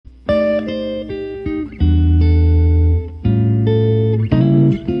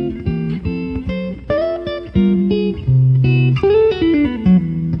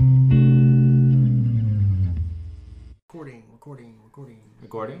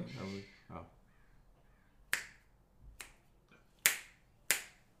Oh.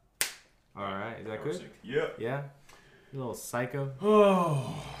 All right, is that good? Yeah. Yeah. You little psycho.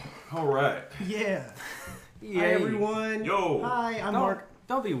 Oh, all right. Yeah. Yeah. Hi, everyone. Yo. Hi, I'm Mark.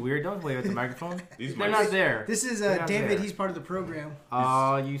 Don't be weird. Don't play with the microphone. They're not there. This is They're not David. there. He's part of the program.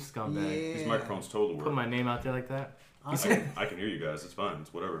 Oh, you scumbag. Yeah. These microphones totally work. Put my name out there like that. I can hear you guys. It's fine.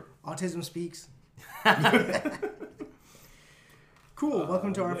 It's whatever. Autism speaks. Cool.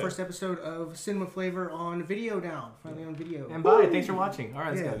 Welcome to our first episode of Cinema Flavor on video now. Finally on video. And bye. Thanks for watching. All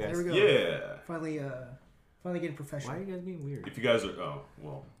right, let's go, guys. There we go. Yeah. Finally getting professional. Why are you guys being weird? If you guys are,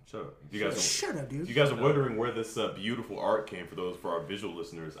 shut up. If you guys Shut up, dude. If you guys are wondering where this beautiful art came for our visual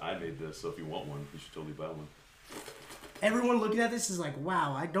listeners, I made this. So if you want one, you should totally buy one. Everyone looking at this is like,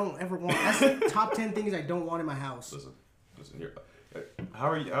 wow, I don't ever want. That's the top 10 things I don't want in my house. Listen here. How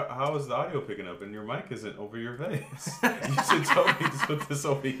are you? How is the audio picking up? And your mic isn't over your face. You should tell me to put this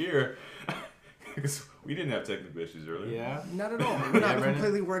over here. Because we didn't have technical issues earlier. Yeah. Not at all. We're not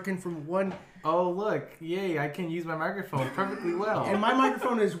completely working from one. Oh, look. Yay, I can use my microphone perfectly well. And my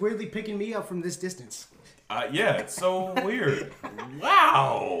microphone is weirdly picking me up from this distance. Yeah, it's so weird.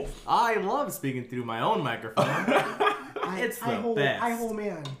 Wow. I love speaking through my own microphone. It's the best. I hold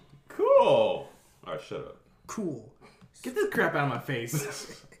man. Cool. All right, shut up. Cool. Get this crap out of my face.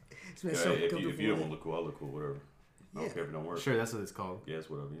 It's been Yeah, so if comfortable. you don't want to look cool, I'll look cool, whatever. I don't care if it don't work. Sure, that's what it's called. Yeah, it's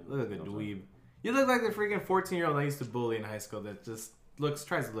whatever. Yeah. Look like a dweeb. You look like the freaking 14-year-old I used to bully in high school that just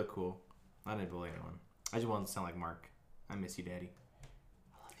tries to look cool. I didn't bully anyone. I just wanted to sound like Mark. I miss you, Daddy.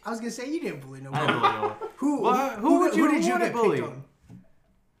 I was gonna say you didn't bully no I one. didn't bully no one. Who did you wanna get bully? picked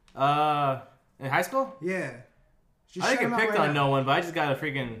on? In high school? Yeah. Just I shout didn't them get out picked right on now. no one, but I just got a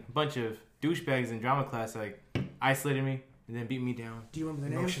freaking bunch of douchebags in drama class like isolated me and then beat me down Do you remember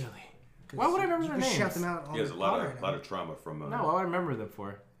their names? emotionally. Why would I remember their You names? shout them out on There's the a lot pod right of trauma from. No, why would I remember them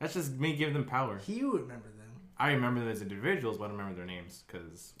for? That's just me giving them power. He would remember them. I remember them as individuals, but I don't remember their names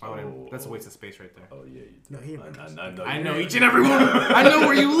because that's a waste of space right there. Oh yeah. No, he remembers. I know each and every one. I know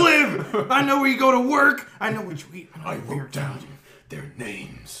where you live. I know where you go to work. I know what you eat. I wrote down their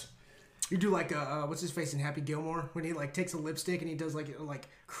names. You do like what's his face in Happy Gilmore when he like takes a lipstick and he does like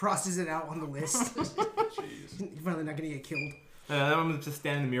crosses it out on the list. Jeez. You're finally not gonna get killed. I'm gonna just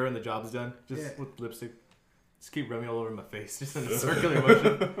stand in the mirror and the job's done. Just with lipstick. Just keep rubbing all over my face, just in a circular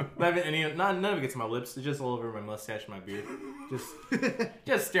motion. None of it gets to my lips. It's just all over my mustache and my beard.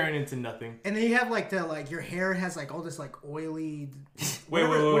 Just staring into nothing. And then you have like your hair has like all this like oily. Wait,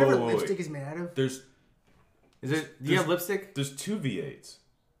 whatever lipstick is made out of. Do you have lipstick? There's two V8s.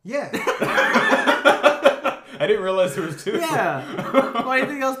 Yeah. I didn't realize there was two. Yeah. Why do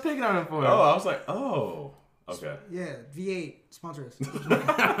you think I was picking on him for? Oh, I was like, oh. Okay. Yeah. V8 sponsor us.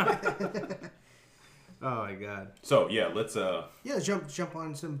 Oh my god. So yeah, let's jump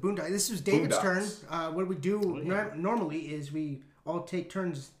on some Boondock. This was David's Boondocks. turn. What we do normally is we all take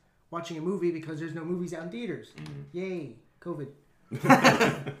turns watching a movie because there's no movies out in theaters. Mm-hmm. Yay, COVID.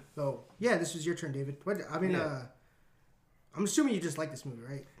 So yeah, this was your turn, David. I'm assuming you just like this movie,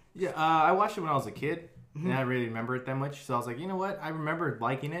 right? Yeah, I watched it when I was a kid, and I didn't really remember it that much. So I was like, you know what? I remember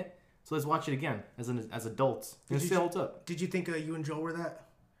liking it, so let's watch it again as adults. And it still holds up. Did you think you and Joel were that?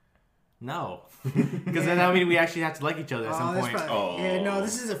 No, because then I mean we actually have to like each other at some point. Yeah, no,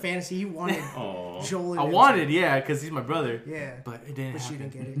 this is a fantasy. He wanted Joel. I wanted, because he's my brother. Yeah, but it didn't. But happen. you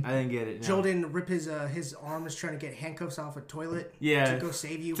didn't get it. I didn't get it. No. Joel didn't rip his arms trying to get handcuffs off a toilet. Yeah, to go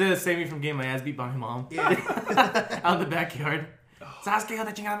save you. To save me from getting my ass beat by my mom. Yeah, out in the backyard.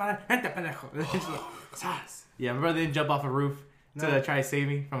 Yeah, my brother didn't jump off a roof to try to save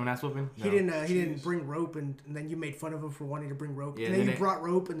me from an ass whooping. No. He didn't bring rope, and then you made fun of him for wanting to bring rope. Yeah, and then you brought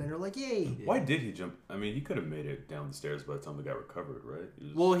rope, and then they're like, "Yay!" Yeah. Why did he jump? I mean, he could have made it down the stairs by the time the guy recovered, right?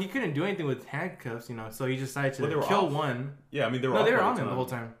 Well, he couldn't do anything with handcuffs, so he decided to kill one. Yeah, I mean they were on him the whole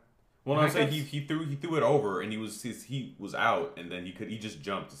time. Well, no, I'm saying he threw it over, and he was out, and then he just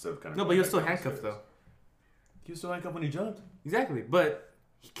jumped instead of kind of. No, but he was still handcuffed though. He was still handcuffed when he jumped. Exactly, but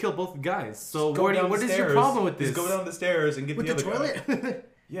he killed both the guys. So what is your problem with this? Just go down the stairs and get with the other toilet. Guy.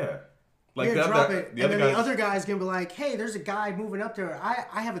 Yeah. Drop it, and then the other guy's gonna be like, "Hey, there's a guy moving up there.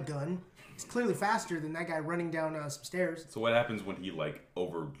 I have a gun. It's clearly faster than that guy running down some stairs." So what happens when he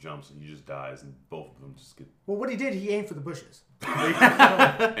over jumps and he just dies and both of them just get? Well, what he did, he aimed for the bushes.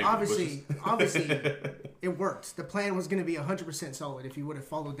 Obviously, it worked. The plan was gonna be 100% solid if he would have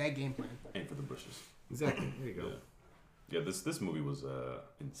followed that game plan. Aim for the bushes. Exactly. There you go. Yeah, this movie was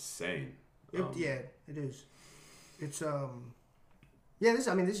insane. It is. It's Yeah, this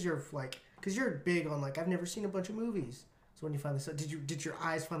is your because you're big on I've never seen a bunch of movies. So when you finally saw, did your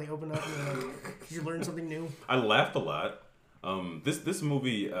eyes finally open up and did you learn something new? I laughed a lot. This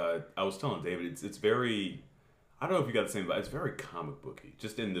movie, I was telling David, it's very. I don't know if you got the same, but it's very comic booky.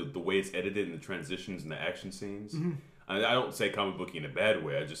 Just in the way it's edited and the transitions and the action scenes. Mm-hmm. I don't say comic booky in a bad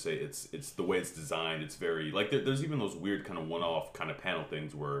way. I just say it's the way it's designed. It's very like there's even those weird kind of one-off kind of panel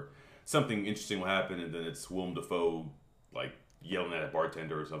things where something interesting will happen and then it's Willem Dafoe like yelling at a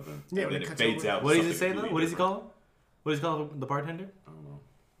bartender or something. Yeah, and then it fades out. What does he say though? What does he call him? What does he call the bartender? I don't know.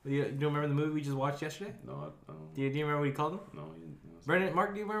 You don't remember the movie we just watched yesterday? No, I don't. Do you remember what he called him? No. Brendan,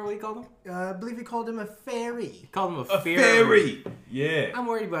 Mark, do you remember what he called him? I believe he called him a fairy. He called him a fairy. Yeah. I'm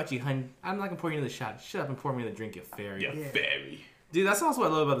worried about you, hun. I'm not gonna pour you in the shot. Shut up and pour me in the drink, you fairy. Yeah, fairy. Dude, that's also what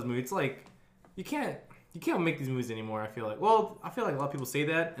I love about this movie. It's like you can't make these movies anymore. I feel like. Well, I feel like a lot of people say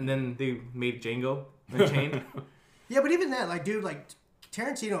that, and then they made Django Unchained. Yeah, but even that, like, dude, like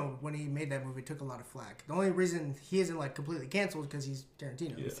Tarantino, when he made that movie, took a lot of flack. The only reason he isn't like completely canceled is because he's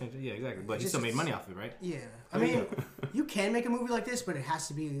Tarantino. Yeah, exactly. But he still made money off of it, right? Yeah, I mean, you can make a movie like this, but it has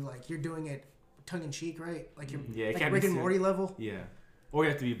to be like you're doing it tongue in cheek, right? Like you're like Rick and Morty level. Yeah, or you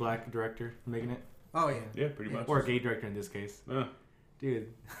have to be a black director making it. Oh yeah, yeah, pretty much. Or a gay director in this case.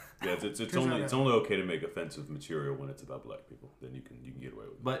 Dude. Yeah, it's only okay to make offensive material when it's about black people. Then you can get away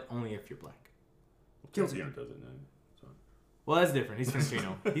with it. But only if you're black. Tarantino does it now. Well, that's different. He's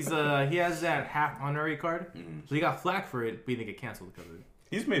Tarantino. He has that half honorary card, so he got flack for it, but he didn't get canceled because of it.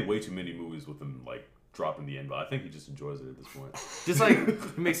 He's made way too many movies with him like dropping the N-bomb. I think he just enjoys it at this point. Just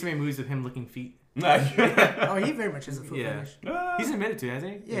like he makes so many movies with him looking feet. Oh, he very much has a foot fetish. He's admitted to it,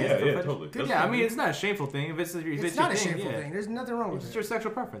 hasn't he? Yeah, totally. Yeah, I mean, it's not a shameful thing. If it's not a shameful thing. There's nothing wrong with it. It's your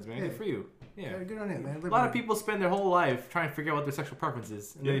sexual preference, man. Good for you. Yeah, good on him, man. A lot of people spend their whole life trying to figure out what their sexual preference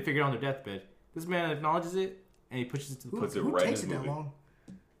is, and then they figure it out on their deathbed. This man acknowledges it, and he pushes it to the puts it right right takes in it the that movie. long?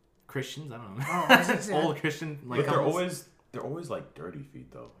 Christians, I don't know. Oh, old Christian. Like, but they're always like dirty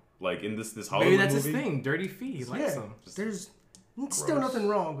feet though. Like in this Hollywood maybe that's movie, his thing. Dirty feet. He likes them. There's still nothing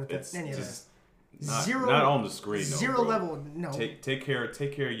wrong with any of that. Not on the screen. Zero level. No. Take care of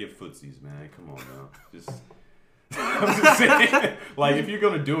your footsies, man. Come on now. Just. I'm just saying, like if you're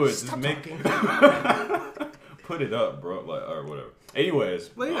gonna do it, Stop just put it up, bro. Like or whatever.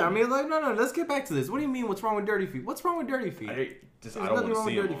 Anyways. Well, yeah. I mean, like, no. Let's get back to this. What do you mean? What's wrong with dirty feet? What's wrong with dirty feet? I don't want to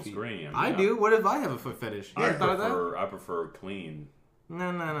see them on screen. I do. What if I have a foot fetish? I prefer clean. No.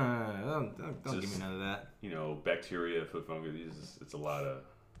 Don't give me none of that. You know, bacteria, foot fungus. It's a lot of.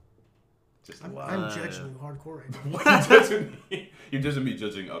 Just a lot. I'm judging you hardcore right now. What are you judging me? You're judging me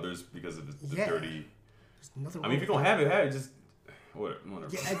judging others because of the dirty. There's nothing wrong. I mean, if you're gonna have it. Just whatever.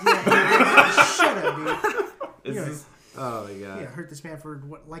 Yeah. Shut up, dude. It's just, oh my god. Yeah, hurt this man for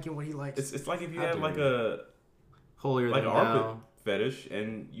liking what he likes. It's like if you had like a holier like than an armpit thou fetish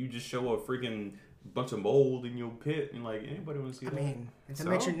and you just show a freaking bunch of mold in your pit and like anybody want to see that? I mean, if it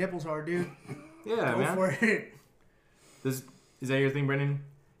makes your nipples hard, dude. Yeah, go man. for it. Is that your thing, Brendan?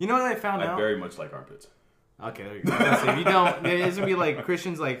 You know what I found out? I very much like armpits. Okay, there you go. If you don't, it's gonna be like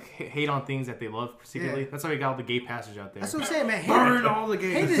Christians like hate on things that they love secretly. Yeah. That's why we got all the gay pastors out there. That's what I'm saying, man. Burn all the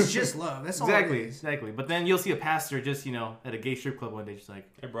gays. Hate is just love. That's all. Exactly. But then you'll see a pastor just at a gay strip club one day, just like,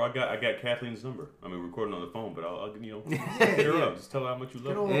 hey, bro, I got Kathleen's number. I mean, recording on the phone, but I'll hit her up. Just tell her how much you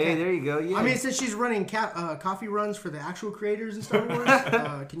love her. Hey, there you go. Yeah. I mean, since she's running coffee runs for the actual creators in Star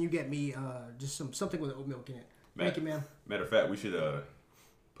Wars, can you get me just something with oat milk in it? Thank you, man. Matter of fact, we should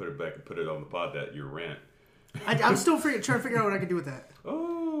put it back and put it on the pod that your rant. I'm still trying to figure out what I can do with that.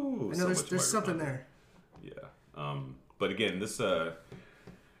 Oh, I know there's something there. Yeah. But again, this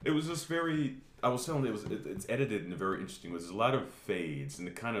it was just very. I was telling you, it's edited in a very interesting way. There's a lot of fades, and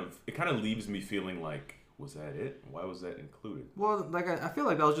it kind of leaves me feeling like, was that it? Why was that included? Well, like I feel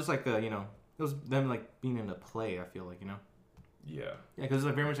like that was just like it was them like being in a play. I feel like Yeah. Yeah, because it's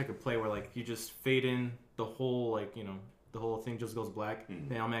like very much like a play where like you just fade in the whole the whole thing just goes black.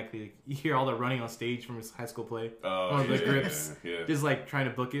 Then automatically you hear all the running on stage from his high school play. Oh, the grips. Yeah. Just like trying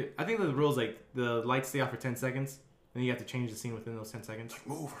to book it. I think the rules like the lights stay off for 10 seconds. And you have to change the scene within those 10 seconds.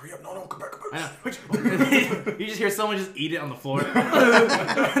 Move, hurry up. No, come back. You just hear someone just eat it on the floor.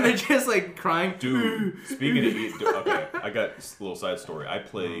 And they're just like crying. Dude, speaking of eating, okay, I got a little side story. I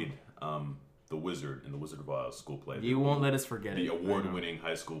played the Wizard in the Wizard of Oz school play. You won't let us forget the award-winning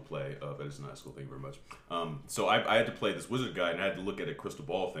high school play of Edison High School. Thank you very much. So I had to play this wizard guy, and I had to look at a crystal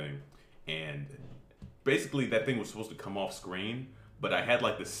ball thing, and basically that thing was supposed to come off screen, but I had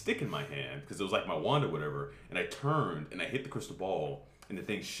like the stick in my hand because it was like my wand or whatever, and I turned and I hit the crystal ball, and the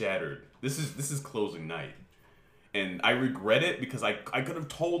thing shattered. This is closing night. And I regret it because I could have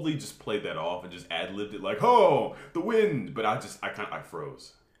totally just played that off and just ad-libbed it like, oh, the wind. But I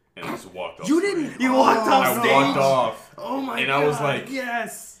froze. and I just walked off. You didn't. You walked off stage. I walked off. Oh my god! And I was like,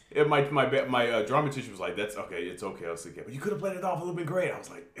 yes. And my drama teacher was like, "That's okay. It's okay." I was like, "But you could have played it off. It would have been great." I was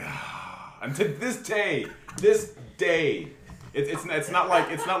like, "Ah." And to this day, it's not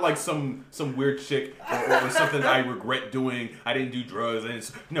like some weird chick or something I regret doing. I didn't do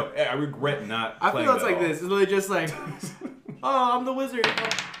drugs. I regret not. I playing feel it's that like off. this. It's literally just like, oh, I'm the wizard.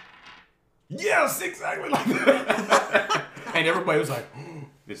 Yes, exactly like that. And everybody was like,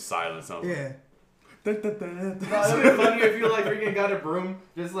 this silence. I was like, Yeah. It'd be funny if you like freaking got a broom,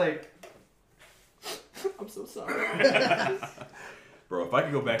 just like, I'm so sorry. bro, if I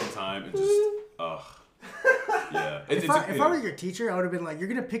could go back in time and just, yeah. If I were your teacher, I would have been like, you're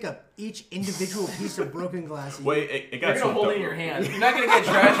gonna pick up each individual piece of broken glass. Wait, it got You're gonna hold it in your hand. You're not gonna get a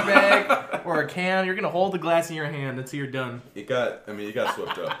trash bag or a can. You're gonna hold the glass in your hand until you're done. It got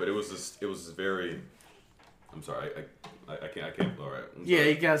swept up, but it was very. I'm sorry, I can't. All right. I'm Yeah, sorry.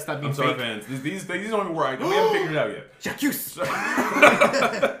 you gotta stop being I'm sorry, fake. fans. These don't even work. We haven't figured it out yet. J'accuse.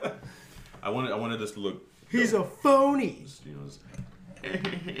 I wanted this to look. He's a phony. You know,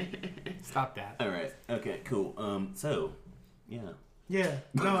 Stop that. all right. Okay. Cool. So, yeah. Yeah.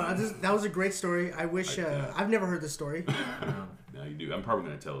 No, that was a great story. I wish I've never heard this story. Now you do. I'm probably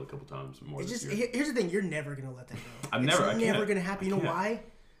gonna tell it a couple times more. It's this just year. here's the thing. You're never gonna let that go. I It's can't. never gonna happen. You know I can't. why?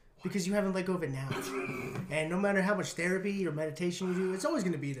 Because you haven't let go of it now. And no matter how much therapy or meditation you do, it's always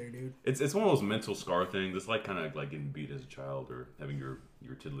gonna be there, dude. It's one of those mental scar things. It's like kind of like getting beat as a child or having your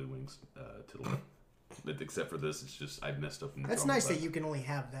tiddlywinks tiddle. But except for this, it's just I messed up. That's nice that you can only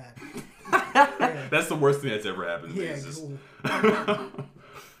have that. Yeah. That's the worst thing that's ever happened to me. Yeah, It's just, cool.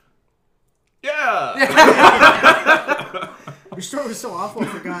 yeah. Your story was so awful, I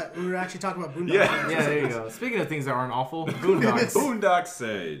forgot we were actually talking about Boondock. Yeah. Yeah, there you go. Speaking of things that aren't awful, Boondocks. Boondock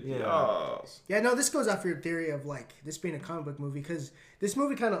Saints. Yeah. Yes. Yeah, no, this goes off your theory of like this being a comic book movie because this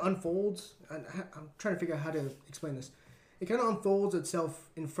movie kind of unfolds. I'm trying to figure out how to explain this. It kind of unfolds itself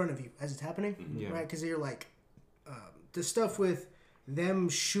in front of you as it's happening, Yeah. right? Because you're like the stuff with them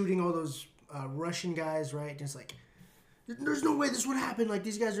shooting all those Russian guys, right? Just like there's no way this would happen. Like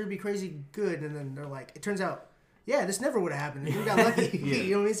these guys are gonna be crazy good, and then they're like, it turns out. Yeah, this never would have happened. You got lucky. Yeah.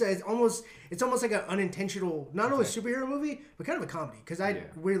 You know what I mean? So it's almost like an unintentional, not only superhero movie, but kind of a comedy. Because I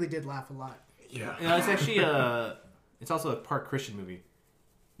really did laugh a lot. Yeah. You know, it's actually it's also a part Christian movie.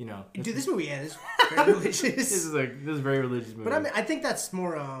 You know, Dude, this movie is very religious. this is a very religious movie. But I mean, I think that's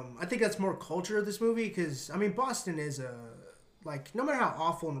more. I think that's more culture of this movie because I mean, Boston is like no matter how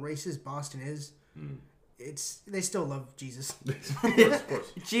awful and racist Boston is, they still love Jesus. Of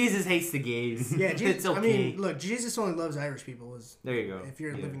course. Jesus hates the gays. Yeah, Jesus, it's okay. I mean, look, Jesus only loves Irish people. There you go. If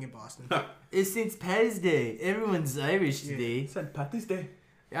you're living in Boston. It's St. Patty's Day. Everyone's Irish Yeah. today. St. Patty's Day.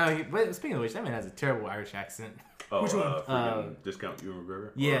 But speaking of which, that man has a terrible Irish accent. Oh, Which one? freaking Discount Ewan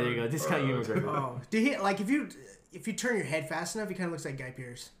McGregor? Yeah, there you go. Discount Ewan McGregor. Oh, dude, he, like if you turn your head fast enough, he kind of looks like Guy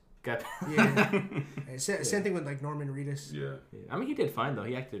Pearce. Got- Yeah. Same thing with like Norman Reedus. Yeah. I mean, he did fine though.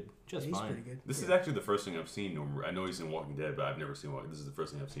 He acted just He's fine. pretty good. This is actually the first thing I've seen Norman. I know he's in Walking Dead, but I've never seen Walking. This is the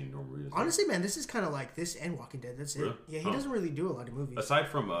first thing I've seen Norman Reedus. Honestly, man, this is kind of like this and Walking Dead. That's it. Really? Yeah, he Huh. doesn't really do a lot of movies. Aside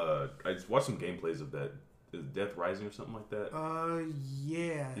from I just watched some gameplays of that. Is Death Rising or something like that?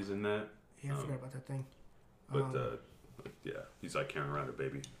 Yeah. He's in that. Yeah, I forgot about that thing. But yeah, he's like carrying around a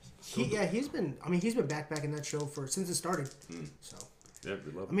baby. He's been back in that show since it started. So Yeah,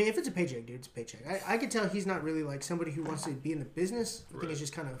 we love I him. mean, if it's a paycheck, dude, it's a paycheck. I can tell he's not really like somebody who wants to be in the business. I think he's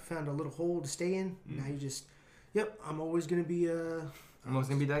just kind of found a little hole to stay in. Now you just, yep, I'm always gonna be I'm always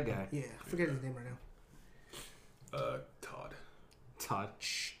gonna be that guy. yeah, I forget his name right now. Todd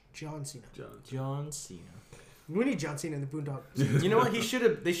John Cena. John Cena. We need John Cena in the Boondock. You know what? They should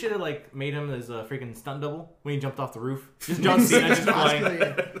have like made him as a freaking stunt double when he jumped off the roof. Just John Cena just flying.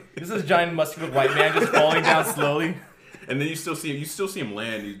 This is a giant muscular white man just falling down slowly. And then you still see him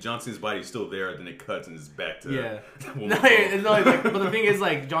land. John Cena's body's still there. Then it cuts and it's back to No, it's not like, but the thing is,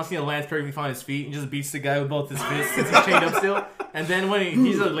 like, John Cena lands perfectly fine on his feet and just beats the guy with both his fists since he's chained up still. And then when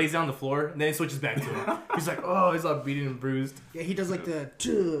he just lays down on the floor, and then it switches back to him. He's like, oh, he's all beaten and bruised. Yeah, he does like the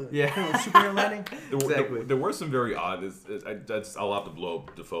Yeah. kind of superhero landing. Exactly. There were some very odd. I'll have to blow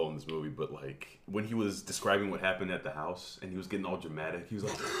up Defoe in this movie, but like when he was describing what happened at the house and he was getting all dramatic, he was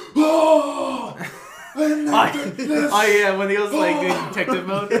like, "Oh, Oh yeah, when he was like doing detective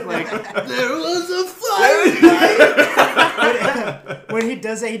mode, like there was a fight." When he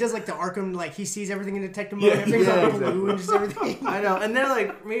does that, he does like the Arkham, like he sees everything in detective mode. Everything's all blue and just everything. I know, and then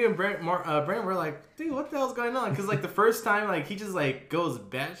like me and Brent were like, dude, what the hell's going on? Because like the first time, like he just like goes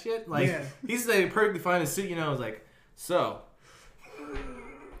batshit. Like he's like perfectly fine in his suit, you know. I was like, so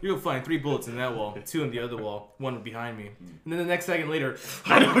You'll find 3 bullets in that wall, 2 in the other wall, 1 behind me. And then the next second later,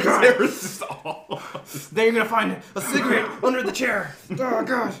 Then you're gonna find a cigarette under the chair. Oh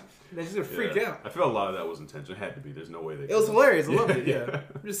gosh. They're just gonna freak out. I feel a lot of that was intentional. It had to be. There's no way they. It was hilarious. I loved it. Yeah.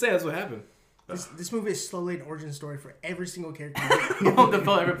 I'm just saying that's what happened. This movie is slowly an origin story for every single character. The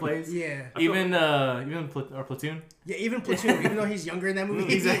fellow ever plays. Yeah. Even Platoon. Yeah, even Platoon. Even though he's younger in that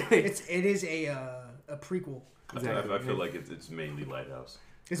movie, Exactly. It is a prequel. I feel like it's mainly Lighthouse.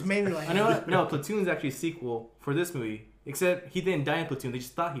 It's mainly like. I know what? No, Platoon's actually a sequel for this movie. Except he didn't die in Platoon. They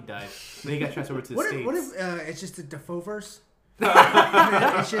just thought he died. Then he got transferred over to the States. What if it's just a Defoe verse?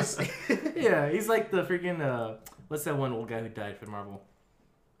 It's just. Yeah, he's like the freaking. What's that one old guy who died for Marvel?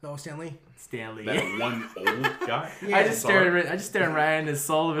 Oh, Stanley. That one old guy. Yeah. I just staring right in the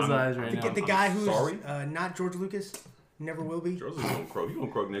soul of his eyes right now. The guy who's sorry? Not George Lucas, never will be. George is gonna croak. You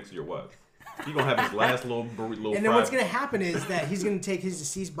gonna croak next to your wife. He's gonna have his last little. And then what's gonna happen is that he's gonna take his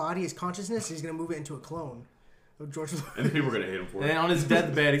deceased body, his consciousness, and he's gonna move it into a clone of George Lucas. And then people are gonna hate him for it. And then on his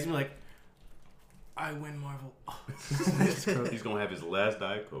deathbed, he's gonna be like, "I win, Marvel." He's gonna have his last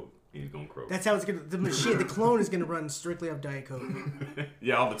Diet Coke. And he's gonna croak. That's how it's gonna. The clone is gonna run strictly off Diet Coke.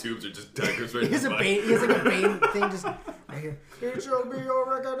 Yeah, all the tubes are just Diet Coke right. He has like a Bane thing just right here. It shall be your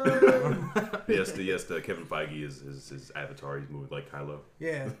reckoning. Yes, the Kevin Feige is his avatar. He's moving like Kylo.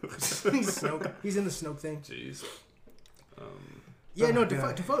 Yeah, he's Snoke. He's in the Snoke thing. Jeez. Yeah, no,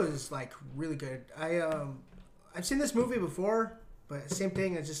 Defoe is like really good. I've seen this movie before, but same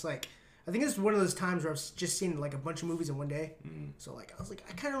thing. It's just like I think it's one of those times where I've just seen like a bunch of movies in one day. So like I was like,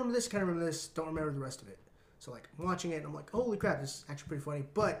 I kind of remember this, kind of remember this, don't remember the rest of it. So like I'm watching it, and I'm like, holy crap, this is actually pretty funny.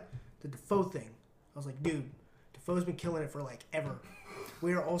 But the Defoe thing, I was like, dude, Defoe's been killing it for like ever.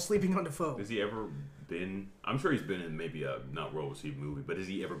 We are all sleeping on Defoe. Has he ever been? I'm sure he's been in maybe a not well-received movie, but has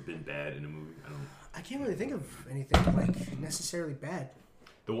he ever been bad in a movie? I can't really think of anything like necessarily bad.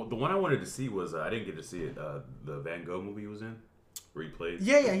 The one I wanted to see was I didn't get to see it. The Van Gogh movie he was in, where he played.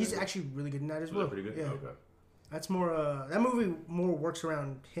 Yeah, he's actually really good in that as well. Pretty good. Yeah. Okay. That's more. That movie more works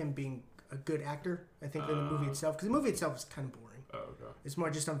around him being a good actor, I think, than the movie itself. Because the movie itself is kind of boring. Oh, okay. It's more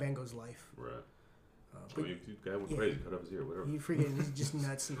just on Van Gogh's life. Right. But You guy went crazy, cut off his ear, whatever. He's just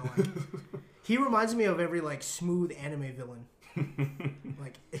nuts and like. He reminds me of every like smooth anime villain.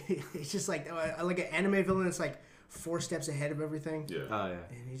 Like it's just like I like an anime villain that's like 4 steps ahead of everything. Yeah. Oh yeah.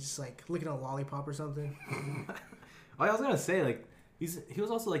 And he's just like licking a lollipop or something. I was gonna say like he was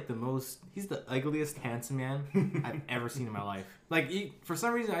also like he's the ugliest handsome man I've ever seen in my life. Like for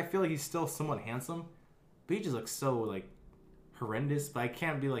some reason I feel like he's still somewhat handsome, but he just looks so like horrendous. But I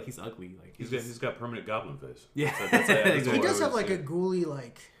can't be like he's ugly. Like He's got permanent goblin face. Yeah. That's He what does I have would like say. a ghouly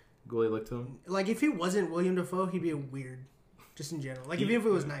like. Goalie look to him. Like if he wasn't William Dafoe, he'd be a weird. Just in general, like even if it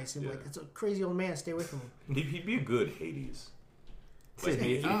was nice, and like it's a crazy old man, stay away from him. He'd be a good Hades. Like, if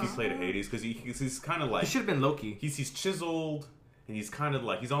he played a Hades, because he's kind of like He should have been Loki. he's chiseled and he's kind of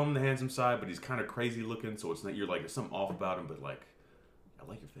like he's on the handsome side, but he's kind of crazy looking. So it's not you're like there's something off about him, but like I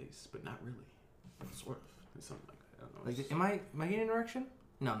like your face, but not really, sort of. It's something like that. I don't know. Like, am I getting an erection?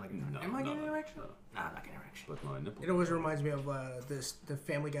 No, I'm not getting. Am I getting an erection? No. Nah, I'm not getting an erection. But my nipple. It always reminds me of the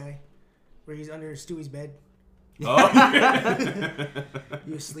Family Guy, where he's under Stewie's bed. Oh.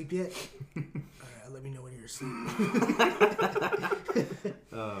 You asleep yet? Let me know when you're asleep.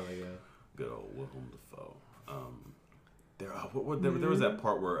 Oh my god. Good old Willem Dafoe. There was that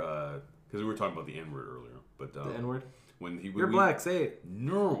part where because we were talking about the N-word earlier, but The N-word? when You're black, say it.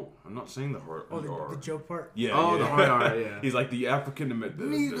 No, I'm not saying the hard. Oh, the joke part. Yeah. Oh, yeah. the hard R, yeah. He's like the African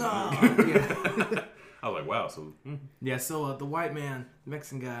American. Yeah. I was like, wow. So Yeah, so the white man, the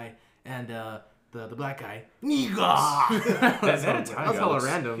Mexican guy, and the black guy, Niga. that's That's hella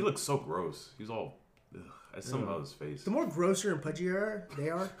random. He looks so gross. He's all. Ugh, that's something about his face. The more grosser and pudgier they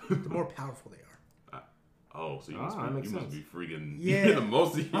are, the more powerful they are. Oh, so you that makes must sense. be freaking Yeah. the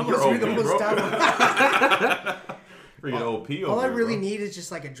most. I'm You're supposed to be OP, the most bro. down. Freaking OP over All I here, really bro. need is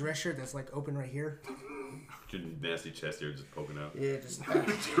just like a dress shirt that's like open right here. Your nasty chest here just poking out. Yeah, just.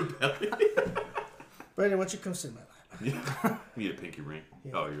 Your belly. Brandon, why don't you come sit in my lap? Yeah. We need a pinky ring.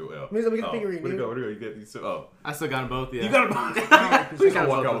 Yeah. Oh, you will. Let me get the pinky ring, Where'd it dude. go? Where'd it go? You get these. Oh. I still got them both. Yeah. You got them. Please I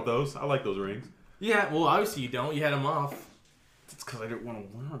walk both. out with those. I like those rings. Yeah. Well, obviously you don't. You had them off. It's because I didn't want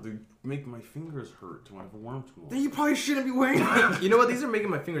to wear them. They make my fingers hurt when I wear them too Then long. you probably shouldn't be wearing them. You know what? These are making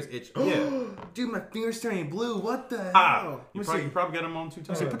my fingers itch. Yeah. Dude, my fingers turning blue. What the hell? Ah, you Let me probably got them on too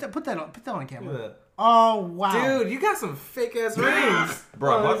tight. See, put that on camera. Look at Oh wow, that. Dude, you got some fake ass rings.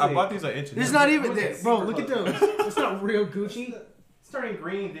 Bro, Oh, I bought these at Inch. This is not even there, bro. Look at those. It's not real Gucci. It's turning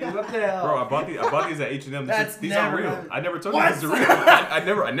green, dude. What the hell? Bro, I bought these at H&M. These aren't real. never- I never told you these are real.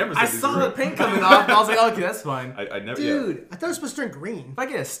 I never said I these saw are the real. paint coming off, and I was like, okay, that's fine. I never. Dude, I thought it was supposed to turn green. If I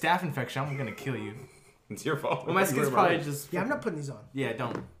get a staph infection, I'm gonna kill you. It's your fault. Well, my skin's probably just. Yeah, I'm not putting these on. Yeah,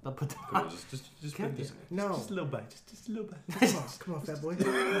 don't put them Come on. on, just Can't put this. No. Just a little bit. Just a little bit. Come on, fat boy.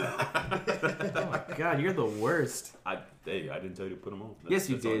 Oh my god, you're the worst. I didn't tell you to put them on. Yes,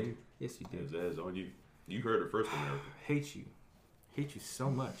 you That's on did. you. Yes, you did. It's on you. You heard it first, America. Hate you. Hate you so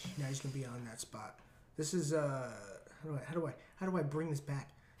much. Now he's gonna be on that spot. This is how do I bring this back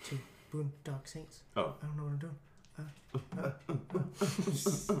to Boondock Saints? Oh. I don't know what I'm doing.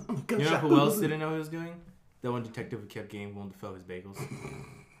 You know who else didn't know what he was doing? That one detective who kept getting Willem Dafoe his bagels.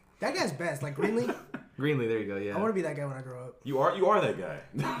 That guy's best. Like Greenlee. Greenlee, there you go. Yeah. I want to be that guy when I grow up. You are that guy.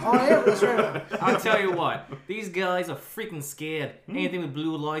 Oh, I am. That's right. I'll tell you what. These guys are freaking scared. Anything with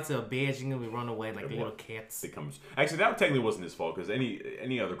blue lights or badging, we run away like little cats. Actually, that technically wasn't his fault because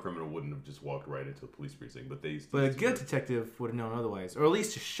any other criminal wouldn't have just walked right into a police precinct. But a good detective would have known otherwise, or at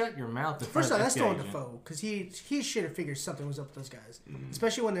least to shut your mouth. First off, that's still on Defoe because he should have figured something was up with those guys,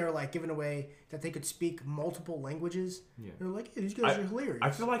 especially when they were like giving away that they could speak multiple languages. Yeah. They're like, hey, these guys are hilarious.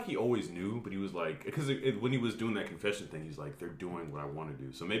 I feel like he always knew, but he was like, because when he was doing that confession thing, he's like, they're doing what I want to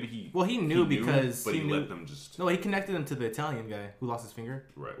do. So maybe he knew because but he knew, let them just. No, he connected them to the Italian guy who lost his finger.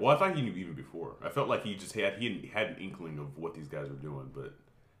 Right. Well, I thought he knew even before. I felt like he had an inkling of what these guys were doing, but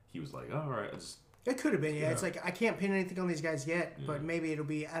he was like, oh, all right. It could have been, yeah. It's like I can't pin anything on these guys yet, but maybe it'll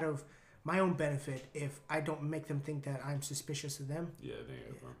be out of my own benefit if I don't make them think that I'm suspicious of them. Yeah,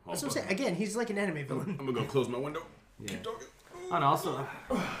 That's what I'm saying. Again, he's like an anime villain. I'm gonna go close my window. Yeah. Keep talking. And also,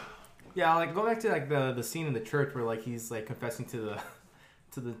 yeah, like go back to like the scene in the church where like he's like confessing to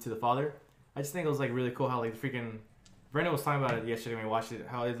the father. I just think it was like really cool how like the freaking Brandon was talking about it yesterday when we watched it.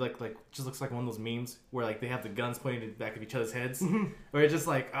 How it like just looks like one of those memes where like they have the guns pointed at the back of each other's heads, where it's just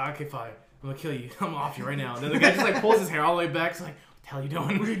like, okay, fine, I'm gonna kill you, I'm off you right now. And then the guy just like pulls his hair all the way back. It's like, what the hell are you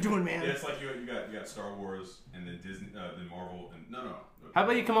doing? What are you doing, man? Yeah, it's like you got Star Wars and then Disney, then Marvel, and no. How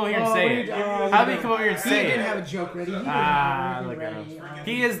about you come over here and say it? How about you come over here and He say didn't it? have a joke ready. Look at him.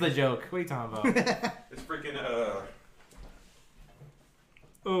 He is the joke. What are you talking about? It's freaking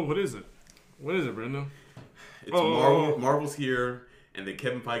Oh, what is it? What is it, Brenda? It's Marvel's here, and then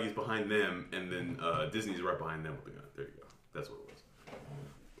Kevin Feige's behind them, and then Disney's right behind them with the gun. There you go. That's what it was.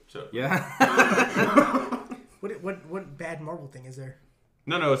 So Yeah. What bad Marvel thing is there?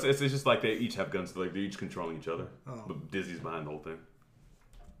 no, it's just like they each have guns. Like they're each controlling each other. Oh. But Disney's behind the whole thing.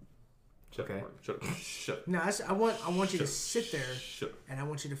 Okay. Shut. No, I want you to sit there, Shut. and I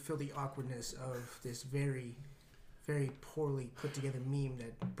want you to feel the awkwardness of this very, very poorly put together meme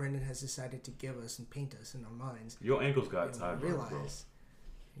that Brendan has decided to give us and paint us in our minds. Your ankles got tied, bro.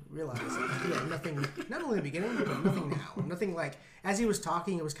 Realize he had nothing, not only in the beginning, but nothing now. Nothing like, as he was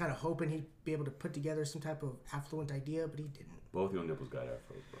talking, it was kind of hoping he'd be able to put together some type of affluent idea, but he didn't. Both your nipples got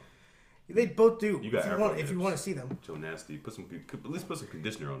afros, bro. They both do. You got if you want to see them. So nasty. At least put some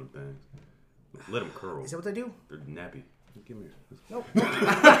conditioner on them things. Let them curl. Is that what they do? They're nappy. Give me here. Nope. Get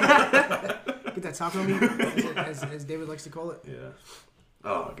that taco meat, as David likes to call it. Yeah.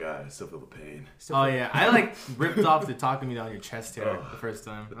 Oh god, I still feel the pain. Oh yeah, I like ripped off the taco meat on your chest hair the first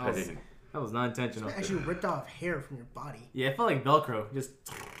time. The pain. That was not intentional. It actually ripped off hair from your body. Yeah, it felt like Velcro,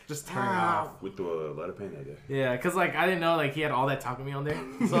 just turning off. With the lot of pain, I guess. Yeah, cause like I didn't know like he had all that taco meat on there,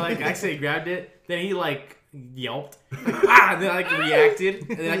 so like I actually grabbed it. Then he like yelped, like, and then I like reacted,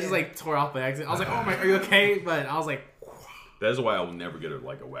 and then I just like tore off by accident. I was like, oh my, are you okay? But I was like, that's why I will never get a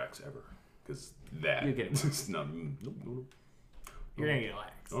wax ever, cause that. You get it waxed. No. You're gonna get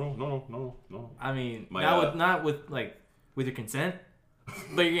waxed. No. I mean, My, not with your consent,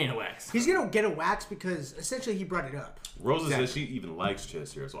 but you're getting a wax. He's gonna get a wax because essentially he brought it up. Rosa says she even likes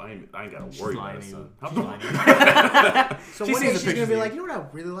chest hair, so I ain't gotta worry about it, son. So one day she's gonna be like, you know what I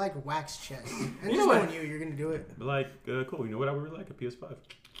really like? Wax chest. And just knowing you're gonna do it. But like, cool. You know what I would really like? A PS5.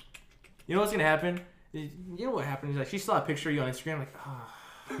 You know what's gonna happen? You know what happened? Is like she saw a picture of you on Instagram, like,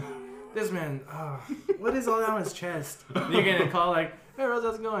 this man, what is all that on his chest? And you're gonna call like, hey Rose,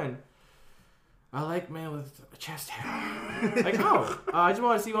 how's it going? I like man with a chest hair. Like, I just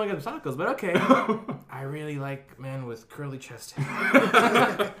want to see you want to get some tacos, but okay. I really like man with curly chest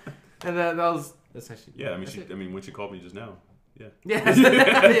hair. And that's actually. Yeah, I mean, when she called me just now. Yeah. Yeah.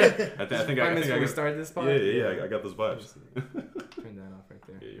 I think we started this part. Yeah. I got those vibes. Turn that off right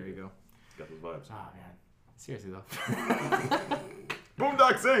there. Yeah, there you go. Got those vibes. Oh man, seriously though.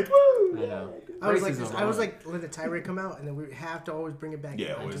 Boondock Saints. I know. I was like, let the tirade come out, and then we have to always bring it back.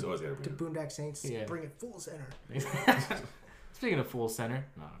 Yeah, always gotta to bring it. Boondock Saints. Yeah. Bring it full center. Speaking of full center,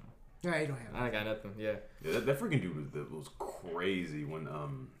 no. Yeah, you don't have. I got nothing. Yeah. Yeah, that freaking dude was crazy when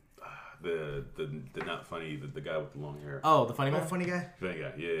the not funny the guy with the long hair. Oh, the funny Oh, man. funny guy. Funny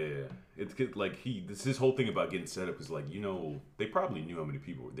guy, yeah. It's like his whole thing about getting set up is like, they probably knew how many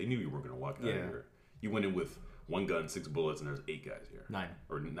people they knew you weren't gonna walk out of here. You went in with 1 gun, 6 bullets, and there's 8 guys here. 9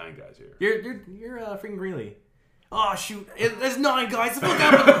 or 9 guys here. You're freaking Greenlee. Oh shoot! There's 9 guys. I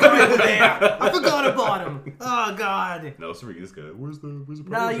forgot about the guy over there. I forgot about him. Oh god. No, sorry, this guy. Where's the?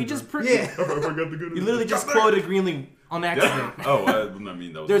 No, you just Yeah. I forgot the gun. You literally just quoted Greenlee on accident. Oh, I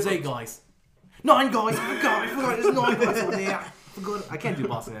mean that was. There's 8 guys. 9 guys. I forgot. There's 9 guys over there. I can't do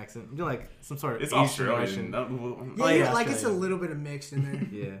Boston accent. I'm doing like some sort of It's Asian Australian. Russian. Yeah, like Australian. it's a little bit of mixed in there.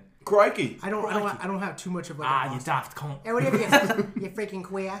 Yeah. Crikey! I don't have too much of like. Ah, you daft cunt. Hey, whatever you freaking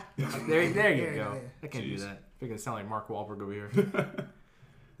queer. There you There go. you go. I can't Jeez. do that. Freaking sound like Mark Wahlberg over here.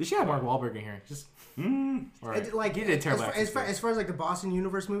 They should have Mark Wahlberg in here. Just It, like he did a terrible as far as like the Boston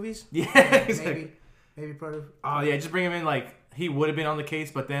Universe movies. Yeah, maybe part of. Oh yeah, just bring him in. Like he would have been on the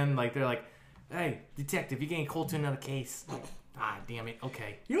case, but then like they're like, "Hey, detective, you're getting called to another case." Like, damn it.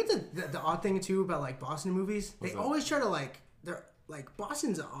 Okay. You know what the odd thing too about like Boston movies? They always try to they're like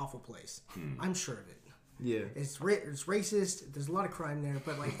Boston's an awful place. I'm sure of it. Yeah. It's racist. There's a lot of crime there,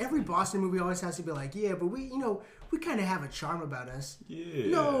 but like every Boston movie always has to be like, yeah, but we kind of have a charm about us. Yeah.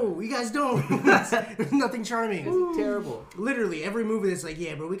 No, you guys don't. There's nothing charming. It's terrible. Literally every movie that's like,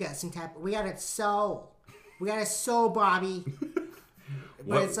 yeah, but we got we got a soul. We got a soul, Bobby.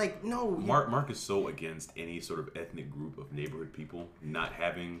 But it's like, no. Mark is so against any sort of ethnic group of neighborhood people not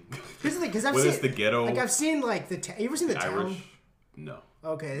having. Here's the thing, because I've whether seen it's the ghetto, like I've seen like you ever seen the Town? Irish. No.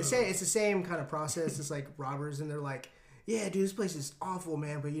 Okay, they say it's the same kind of process. It's like robbers, and they're like, yeah, dude, this place is awful,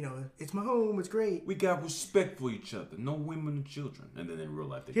 man, but it's my home. It's great. We got respect for each other. No women and children. And then in real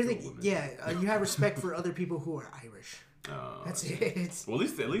life, they Here's kill the women. you have respect for other people who are Irish. That's it. Well,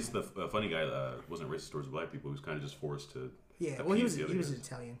 at least the funny guy wasn't racist towards black people. He was kind of just forced to. Yeah, well, he was appease the other guys.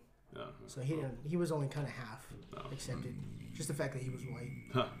 Italian, Oh, so he was only kind of half accepted. Just the fact that he was white.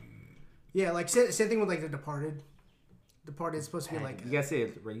 Huh. Yeah, like same thing with like The Departed. Departed is supposed to be like You gotta say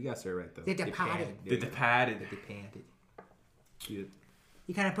it right. You gotta say it right though. The Departed. The Departed. The Departed. Cute.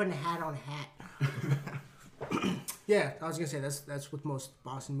 You kind of putting a hat on a hat. Yeah, I was gonna say that's with most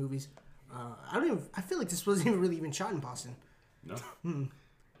Boston movies. I feel like this wasn't even shot in Boston. No.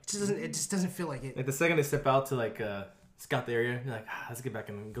 It just doesn't feel like it. Like the second they step out to like scout the area, you're like, let's get back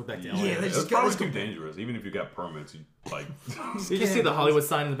and go back to LA. Yeah, It's let's probably go too dangerous. Even if you got permits, you like. You just see the Hollywood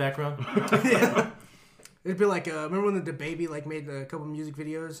sign in the background. Yeah. It'd be like, remember when the baby like made a couple music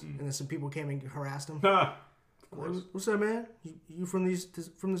videos, and then some people came and harassed him. Of course. Like, what's up, man? You from this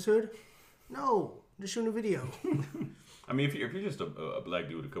hood? No, just shooting a video. I mean, if you're just a black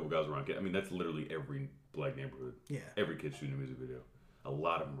dude with a couple guys around, I mean, that's literally every black neighborhood. Yeah. Every kid shooting a music video. A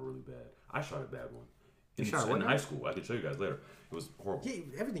lot of them are really bad. I shot a bad one. In high school. I can show you guys later. It was horrible. Yeah,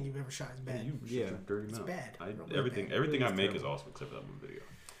 everything you've ever shot is bad. You shut your dirty mouth. bad. Everything It I is make terrible. is awesome except for that one video.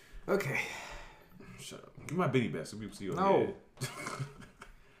 Okay. Shut up. Give me my bitty best so people see you. No.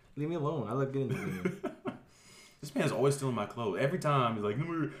 Leave me alone. I look good in the video. This man's always stealing my clothes. Every time he's like,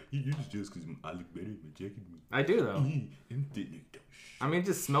 no, you just because I look better in my jacket. I do though. I mean, it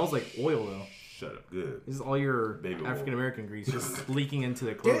just smells like oil though. Shut up. Good. This is all your Baby oil. African American grease just leaking into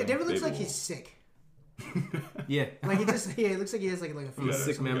the clothing. David looks Baby like oil. he's sick. Yeah. Like it looks like he has like a fever. a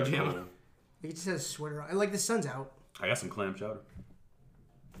sick man pajama. Like he just has a sweater on. And like the sun's out. I got some clam chowder.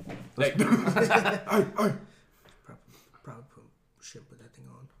 Probably shouldn't put that thing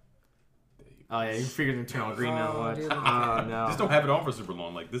on. Oh yeah, your fingers are turning all green now. Oh, What? dude. Oh no. Just don't have it on for super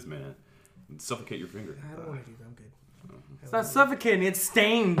long like this, man. Suffocate your finger. I don't want to do that. I'm good. It's not suffocating. It's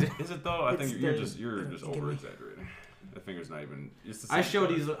stained. Is it though? I think you're just It can over be. exaggerating. That finger's not even. It's the same I showed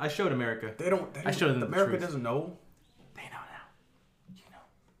color. these. I showed America. They don't. I showed them the America truth. doesn't know. They know now. You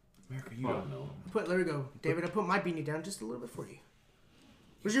know. America, you don't know. Let her go, David. I put my beanie down just a little bit for you.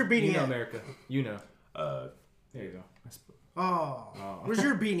 Where's your beanie You know at? America. You know. There you go. Oh, where's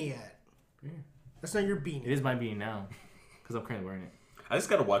your beanie at? Yeah. That's not your beanie. It is my beanie now, because I'm currently wearing it. I just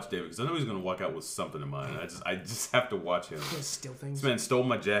gotta watch David because I know he's gonna walk out with something in mind. I just have to watch him. Steal things. This man stole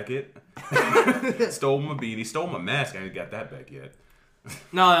my jacket, stole my beanie, stole my mask. I ain't got that back yet.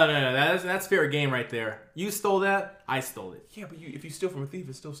 No. That's fair game right there. You stole that. I stole it. Yeah, but if you steal from a thief,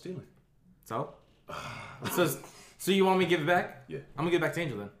 it's still stealing. So. So you want me to give it back? Yeah. I'm gonna give it back to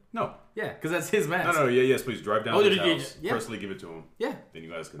Angel then. No. Yeah, because that's his mask. No. Yes, please drive down to his house. yeah. Personally give it to him. Yeah. Then you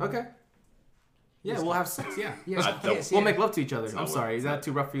guys can. Okay. Yeah, we'll have sex. Yeah. Yes, We'll make love to each other. not I'm what- sorry, is that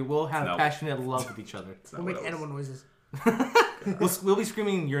too rough for you? We'll have not- passionate love with each other. We'll make animal noises. We'll be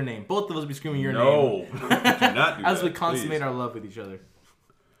screaming your name. Both of us will be screaming your name. No. Do not do As that, we consummate please. our love with each other.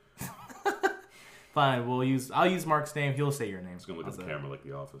 Fine, I'll use Mark's name. He'll say your name. It's gonna look at the camera like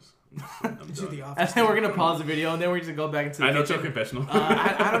The Office. I'm The Office. And then we're gonna pause the video, and then we're just gonna go back into the I know, kitchen. it's confessional.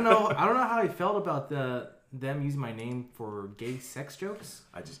 I don't know how I felt about them using my name for gay sex jokes.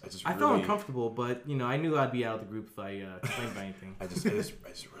 I just I felt uncomfortable, but I knew I'd be out of the group if I complained about anything. I just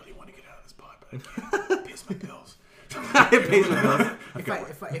really want to get out of this pod, but I can't. It pays my bills. It pays my bills.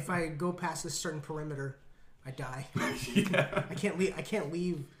 If I go past a certain perimeter, I die. Yeah. I can't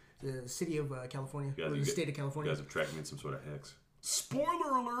leave the city of California, or the state of California. You guys have tracked me in some sort of hex.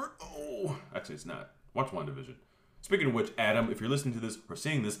 Spoiler alert! Oh, actually, it's not. Watch WandaVision. Speaking of which, Adam, if you're listening to this or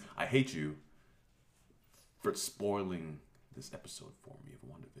seeing this, I hate you for spoiling this episode for me of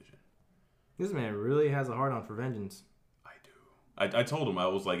WandaVision. This man really has a hard on for vengeance. I do. I told him, I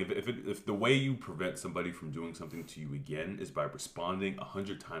was like, if the way you prevent somebody from doing something to you again is by responding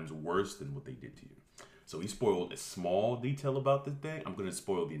 100 times worse than what they did to you. So he spoiled a small detail about this day. I'm going to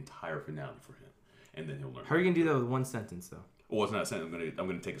spoil the entire finale for him, and then he'll learn. How are you going to do that with one sentence, though? Well, it's not a sentence. I'm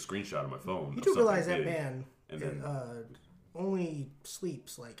going to take a screenshot of my phone. You do realize that man then, only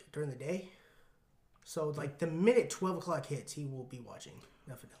sleeps like during the day. So like the minute 12 o'clock hits, he will be watching.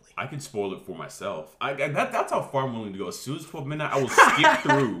 Definitely. I can spoil it for myself. That's how far I'm willing to go. As soon as 12 midnight, I will skip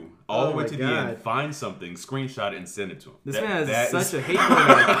through all the way to the end, find something, screenshot it, and send it to him. This man has such a hate for me.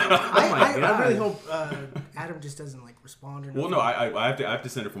 I really hope Adam just doesn't like respond or nothing. Well, no, I have to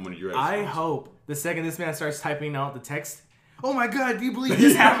send it from one of your. I hope the second this man starts typing out the text, oh my god, do you believe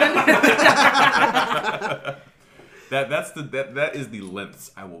this happened? that is the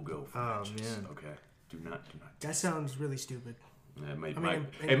lengths I will go for. Oh man. Okay. Do not. That sounds really stupid. It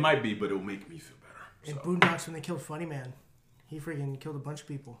might be, but it'll make me feel better. In Boondocks, when they killed Funny Man, he freaking killed a bunch of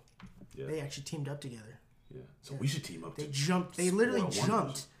people. Yeah. They actually teamed up together. Yeah. So we should team up. They literally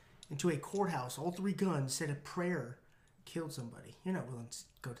jumped into a courthouse. All 3 guns, said a prayer, killed somebody. You're not willing to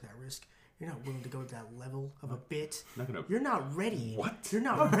go to that risk. You're not willing to go to that level of a bit. You're not ready. What? You're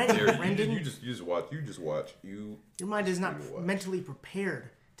not ready, Brendan. You just watch. Your mind is not mentally prepared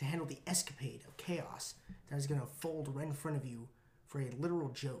to handle the escapade of chaos that is going to unfold right in front of you for a literal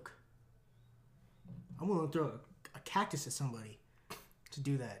joke. I'm willing to throw a cactus at somebody to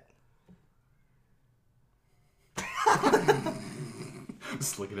do that.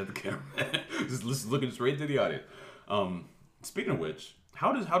 Just looking at the camera. just looking straight to the audience. Speaking of which,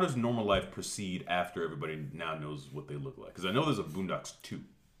 how does normal life proceed after everybody now knows what they look like? Because I know there's a Boondocks 2.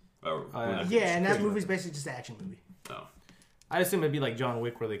 Yeah, and that movie's basically just an action movie. Oh. I assume it'd be like John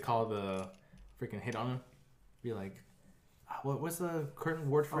Wick, where they call the freaking hit on him. Be like, what's the current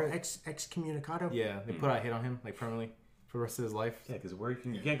word for it? Excommunicado. Yeah, they put out a hit on him like permanently for the rest of his life. Yeah, because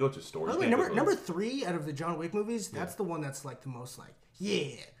you can't go to stores. By the way, number 3 out of the John Wick movies, that's the one that's like the most like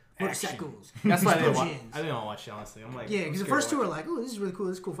motorcycles. That's why I didn't want to watch it, honestly. I'm like, yeah, because the first 2 are like, oh, this is really cool,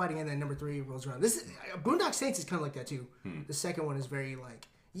 this is cool fighting, and then number 3 rolls around. Boondock Saints is kind of like that too. The second one is very like,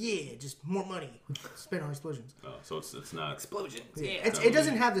 yeah, just more money spent on explosions. Oh, so it's not explosions. Yeah, it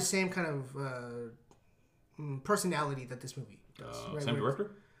doesn't have the same kind of personality that this movie does. Same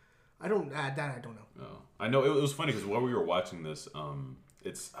director? I don't know. Oh, I know it was funny because while we were watching this,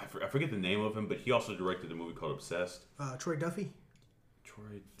 I forget the name of him, but he also directed a movie called Obsessed. Troy Duffy.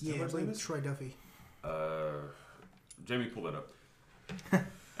 Yeah, I believe it's Troy Duffy. Jamie, pull that up.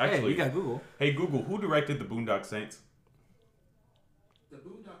 Actually, hey, you got Google. Hey Google, who directed the Boondock Saints? The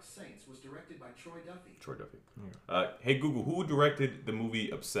Boondock Saints was directed by Troy Duffy. Yeah. Hey Google, who directed the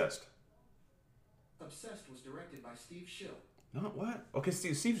movie Obsessed? Obsessed was directed by Steve Schill. No, what? Okay,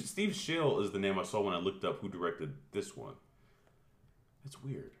 Steve Schill is the name I saw when I looked up who directed this one. That's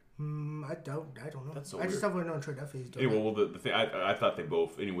weird. I don't know. That's so I just haven't known Troy Duffy. Anyway, well, the thing I thought they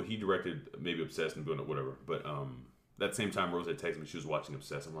both. Anyway, he directed maybe Obsessed and Boondock, whatever. But that same time, Rose had texted me. She was watching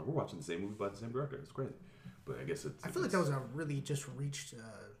Obsessed. I'm like, we're watching the same movie by the same director. It's crazy. But I guess it's. I feel like that was a really just reached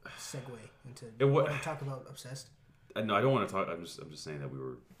segue into what to talk about Obsessed. No, I don't want to talk. I'm just saying that we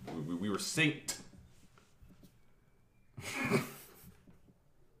were synced.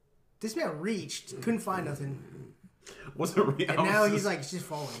 This man reached, couldn't find nothing. Wasn't real. And now he's like just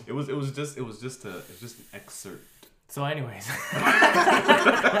falling. It was just an excerpt. So, anyways,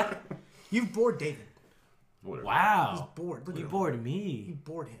 you've bored David. Whatever. Wow, he's bored. Look at you him. bored me. You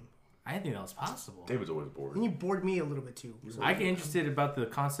bored him. I didn't think that was possible. David's always bored. And you bored me a little bit too. So I get interested about the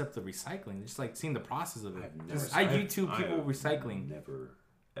concept of recycling, just like seeing the process of it. I YouTube people recycling. Never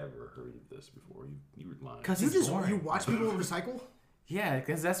ever heard of this before. You were lying. Because you watch people recycle. Yeah,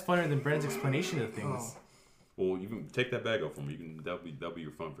 because that's funnier than Brennan's explanation of things. Oh. Well, you can take that bag off from me. That'll be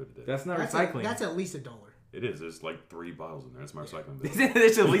your fun for today. That's not recycling. That's at least $1. It is. There's like 3 bottles in there. That's my recycling bill.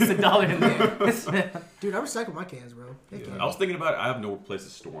 There's at least $1 in there. Dude, I recycle my cans, bro. I was thinking about it. I have no place to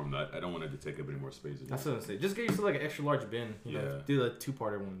store them. I don't want it to take up any more space. That's what I'm saying. Just get yourself like an extra large bin. You know, do the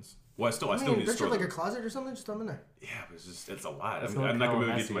 2-parter ones. Well, I still need to store like them. a closet or something. Just throw them in there. Yeah, but it's a lot. That's I'm not gonna be able to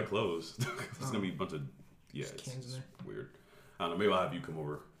get messy. to my clothes. It's gonna be a bunch of it's cans in there. weird. I don't know. Maybe I'll have you come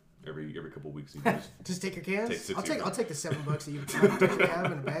over every couple of weeks. You can Just take your cans. Take 6 I'll take the $7 that you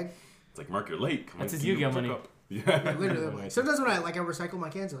have in a bag. It's like, Mark, you're late. That's his Yu-Gi-Oh money. Yeah, literally. Sometimes when I recycle my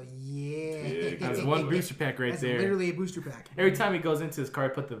cans, I'm like, That's one booster pack right That's there. literally a booster pack. Every time he goes into his car,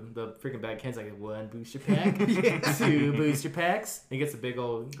 put the freaking bag of cans like 1 booster pack, 2 booster packs. He gets a big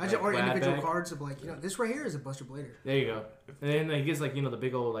old. I just order individual bag. cards of like, this right here is a Buster Blader. There you go. And then he gets like the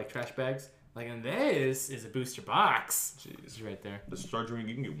big old like trash bags. Like, and this is a booster box. Jeez, it's right there. The charger ring,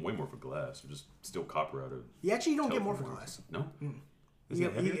 you can get way more for glass. Just steal copper out of. You actually don't get more for glass. No.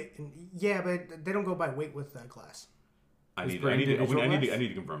 Yeah, but they don't go by weight with glass. I need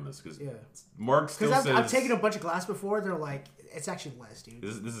to confirm this because Mark still says says I've taken a bunch of glass before. They're like, it's actually less, dude.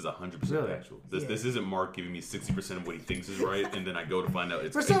 This is 100% factual. This isn't Mark giving me 60% of what he thinks is right, and then I go to find out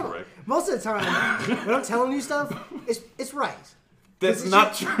it's incorrect. Most of the time, when I'm telling you stuff, it's right. That's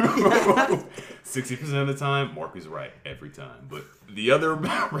not true. 60% of the time, Mark is right every time, but the other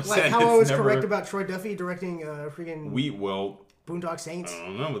percent like how I was correct about Troy Duffy directing freaking Boondock Saints. I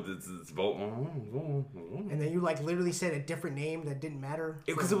don't know, but it's and then you like literally said a different name that didn't matter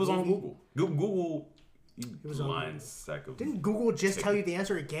because it was on Google. Google. It was on sack of. Didn't Google just tell you the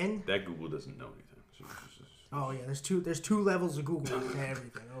answer again? That Google doesn't know anything. Oh yeah, there's two levels of Google to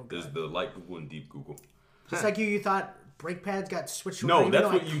everything. Oh, there's the light Google and deep Google. Just like you thought brake pads got switched around. No,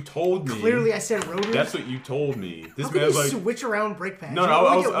 that's what you told me. Clearly, I said rotors. That's what you told me. This How man's like switch around brake pads. No,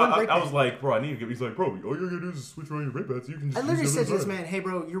 I was like, bro, I need to get. He's like, bro, all you gotta do is switch around your brake pads. You can. Just I literally said to this man, hey,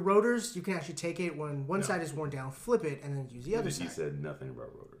 bro, your rotors, you can actually take it when one side is worn down, flip it, and then use the other side. He said nothing about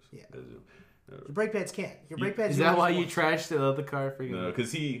rotors. Yeah. Your brake pads can't. Your brake pads. Is that why you trashed the other car for you? No,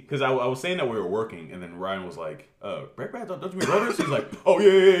 because I was saying that we were working, and then Ryan was like, brake pads, don't you mean rotors? He's like, oh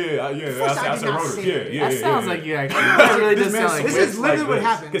yeah. I said rotors. Yeah. That sounds like you actually. That really does sound like this is literally what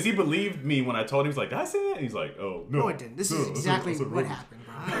happened. Because he believed me when I told him. He was like, did I say that? And he's like, oh no. No, I didn't. This is exactly what happened,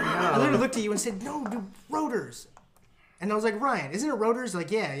 bro. I literally looked at you and said, no, dude, rotors. And I was like, Ryan, isn't it rotors?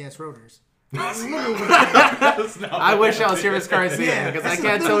 Like, yeah, it's rotors. I wish I was here with Scar's because I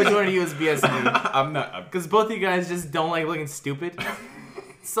can't tell which one of you is BSing me. I'm not. Because both of you guys just don't like looking stupid.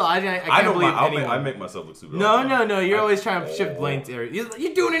 So I can't believe anyone. I make myself look stupid. No. You're always trying to shift blame to Eric.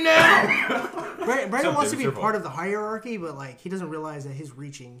 You're doing it now. Brandon wants to be part of the hierarchy, but like he doesn't realize that his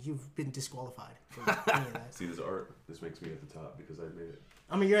reaching, you've been disqualified from any of that. See this art? This makes me at the top because I made it.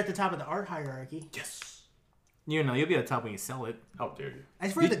 I mean, you're at the top of the art hierarchy. Yes. You'll be at the top when you sell it. How dare you?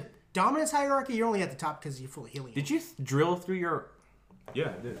 As for the dominance hierarchy, you're only at the top because you're full of helium. Did you drill through your... Yeah,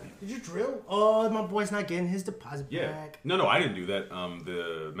 I did. Did you drill? Oh, my boy's not getting his deposit back. No, I didn't do that.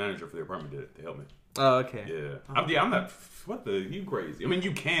 The manager for the apartment did it. They helped me. Oh, okay. Yeah. I'm not... What the... You crazy. I mean,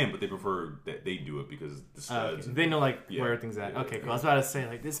 you can, but they prefer that they do it because the studs... They know, where everything's at. Okay, cool. I was about to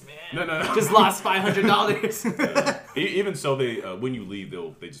say, this man no. just lost $500. Even so, they when you leave,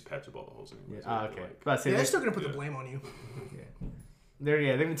 they just patch up all the holes anyway. Yeah, okay. They're still going to put the blame on you.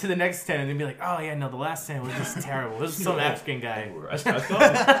 They're to the next tenant, they'd be like, oh yeah, no, the last tenant was just terrible. This is some African guy. I still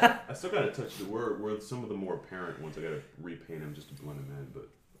gotta touch the where some of the more apparent ones. I gotta repaint them just to blend them in, but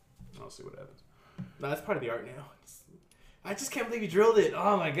I'll see what happens. No, that's part of the art now. I just can't believe you drilled it.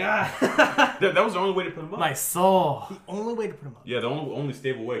 Oh my god. that was the only way to put them up. My soul. The only way to put them up. Yeah, the only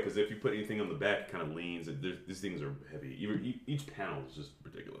stable way, because if you put anything on the back, it kind of leans. These things are heavy. Each panel is just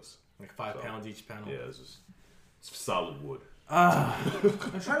ridiculous. Like 5 pounds each panel. Yeah, it's solid wood.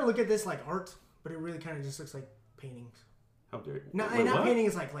 I'm trying to look at this like art, but it really kind of just looks like paintings. How dare you? Not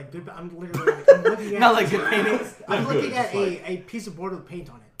paintings like good. I'm literally I'm looking at not like good paintings. I'm looking at a piece of board with paint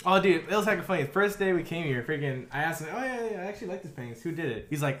on it. Oh, dude, it was like funny. The first day we came here, I asked him, oh yeah, I actually like this paintings. Who did it?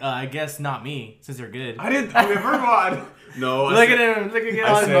 He's like, I guess not me, since they're good. I didn't. I mean, first of all, no. Look at him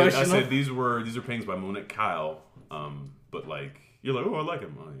all emotional. I said these are paintings by Monique Kyle. But like, you're like, oh, I like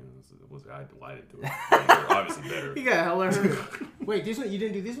him. Oh, yeah. I delighted to it. They're obviously better. You got hella hurt. Wait, these ones? You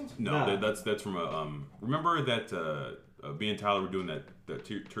didn't do these ones? No, that's from a remember that me and Tyler were doing that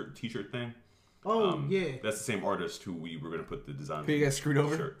t-shirt thing. Oh yeah. That's the same artist who we were gonna put the design. Who you guys screwed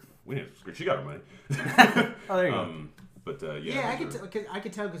over? Shirt. We didn't screw. She got her money. Oh, there you go. But I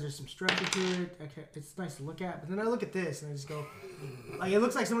can tell because there's some structure to it. It's nice to look at. But then I look at this and I just go, like it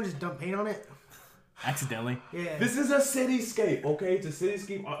looks like someone just dumped paint on it. Accidentally. Yeah. This is a cityscape, okay? It's a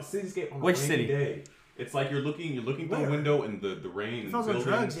cityscape on a rainy day. It's like you're looking through the window and the rain. It smells like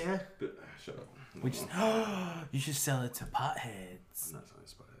drugs, yeah. Shut up. We just, you should sell it to potheads. I'm not selling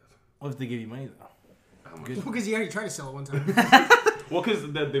to potheads. What if they give you money though? How much? Because you already tried to sell it one time. Well, because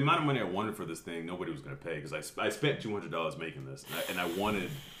the amount of money I wanted for this thing, nobody was going to pay. Because I spent $200 making this, and I wanted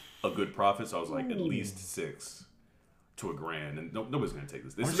a good profit, so I was like at least $600 to $1,000, and nobody's going to take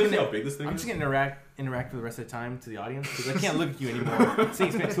this. This is basically how big this thing is. I'm just going to interact for the rest of the time to the audience because I can't look at you anymore. So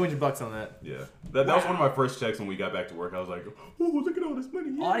you spent $200 on that. Yeah, that was one of my first checks when we got back to work. I was like, oh, look at all this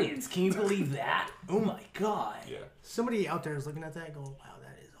money. Yeah. Audience, can you believe that? Oh my god. Yeah. Somebody out there is looking at that and going, wow,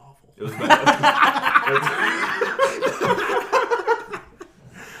 that is awful. It was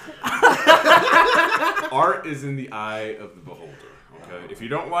art is in the eye of the beholder. Okay, if you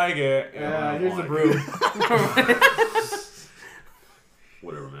don't like it, here's the broom.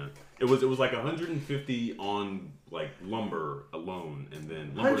 Whatever, man. It was like 150 on like lumber alone, and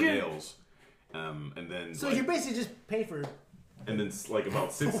then lumber 100? nails, and then So like, you basically just pay for. and then like about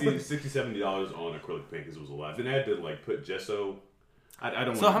 $60-$70 on acrylic paint because it was a lot. Then I had to like put gesso. I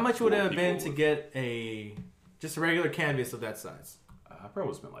don't. So how much would it have been with, to get just a regular canvas of that size? I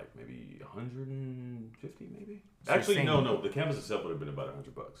probably spent like maybe 150, maybe. So Actually, no. The canvas itself would have been about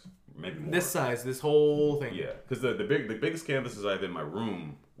 $100, maybe more. This size, this whole thing. Yeah, because the biggest canvases I have in my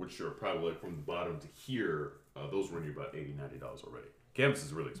room, which are probably like from the bottom to here, those run you about $80-$90 already. Canvas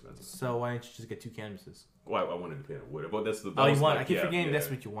is really expensive. So why didn't you just get 2 canvases? Well, I wanted to paint it wood, but that's the. You want? I keep forgetting that's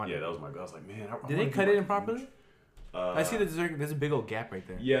what you wanted. Yeah, that was my goal. I was like, man, Did they cut it in properly? I see that there's a big old gap right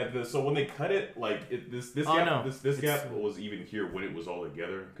there. Yeah, so when they cut it, like this gap was even here when it was all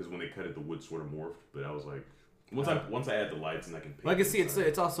together. Because when they cut it, the wood sort of morphed. But I was like, once I add the lights and I can paint. Well, I can see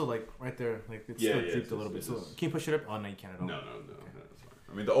it's also like right there, like it's still drooped a little bit. So can you push it up? Oh no, you can't at all. No, that's fine.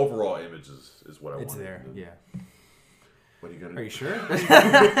 I mean, the overall image is what I want. It's there, yeah. What are you gonna? Are you sure?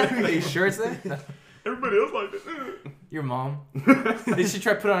 Are you sure it's there? Everybody else like it. Your mom. Did she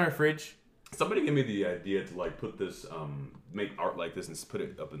try to put it on her fridge? Somebody gave me the idea to like put this, make art like this and put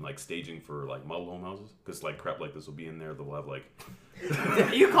it up in like staging for like model home houses, because like crap like this will be in there. They'll have like.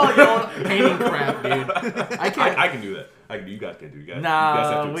 You call it your own painting crap, dude. I can't. I can do that. You guys can do. You guys. Nah, you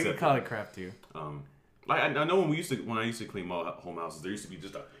guys have to we can call it it crap too. I know when I used to clean home houses, there used to be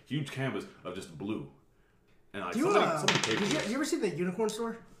just a huge canvas of just blue, and like somebody paid for Did you ever see the Unicorn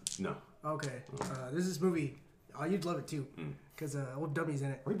Store? No. Okay, there's this movie. Oh, you'd love it too, because old Dummy's in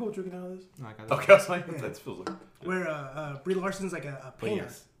it. Are we both drinking out of this? No, I got that. Okay, I was like, that feels like. Where Brie Larson's like a painter.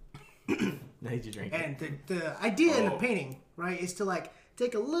 Now did you drink? And the idea in the painting, right, is to like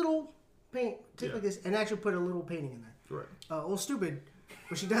take a little paint, like this, and actually put a little painting in there. Right. Old Stupid,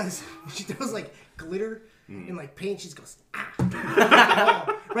 what she does like glitter and like paint. She just goes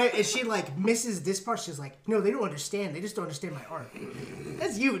right, and she like misses this part. She's like, no, they don't understand. They just don't understand my art.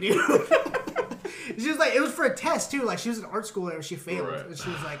 That's you, dude. She was like, it was for a test too. Like she was in art school and she failed, and she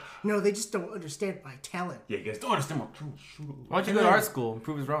was like, no, they just don't understand my talent. Yeah, you guys don't understand my talent. Why don't you go to art school and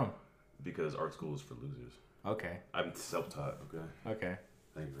prove us wrong? Because art school is for losers. Okay. I'm self-taught. Okay.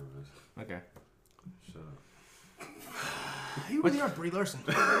 Thank you very much. Okay. Shut up. You really are Brie Larson.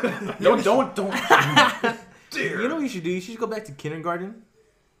 Don't. You know what you should do? You should go back to kindergarten.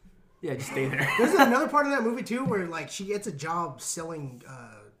 Yeah, just stay there. There's another part of that movie too where like she gets a job selling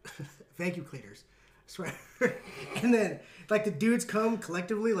vacuum cleaners. I swear. And then like the dudes come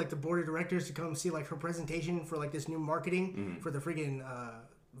collectively, like the board of directors, to come see like her presentation for like this new marketing for the freaking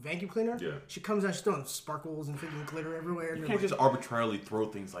vacuum cleaner. Yeah. She comes out, she's throwing sparkles and freaking glitter everywhere. You can't just arbitrarily throw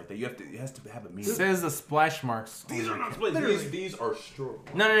things like that. It has to have a meaning. It says the splash marks. These are not splash. These are straw.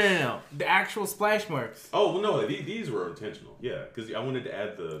 No. The actual splash marks. Oh well, no. These were intentional. Yeah, because I wanted to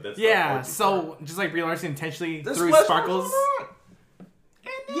add the. That's yeah. The so just like Brie Larson intentionally the threw sparkles.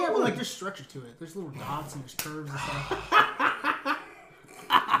 Yeah, but like there's structure to it. There's little dots and there's curves and stuff.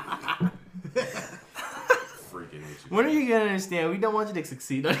 Freaking. When are you gonna understand? We don't want you to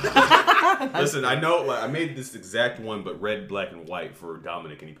succeed. Listen, I know. Like, I made this exact one, but red, black, and white for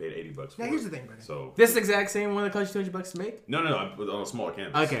Dominic, and he paid $80 for it. Now here's the thing, Brandon. So This exact same one that cost you $200 to make? no, on a smaller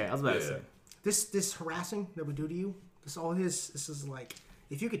canvas. Okay, I was about to say. This harassing that we do to you, this is like,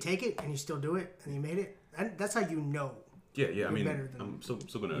 if you could take it and you still do it and you made it, that's how you know. Yeah. I mean, better than- I'm still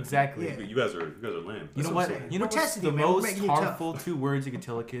gonna Exactly. Yeah. You guys are lame. You know That's what? I'm saying. You know We're what's testing the you, man. We're most making you tough. harmful 2 words you can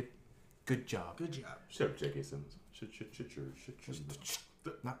tell a kid? Good job. Good job. Shut up, J.K. Simmons. Shut.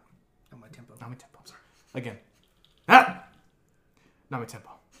 Not my tempo. Not my tempo. Sorry. Again. Ah! Not my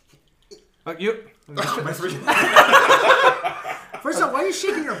tempo. You. First off, why are you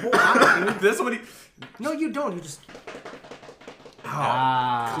shaking your whole body, dude? That's what he. No, you don't. You just.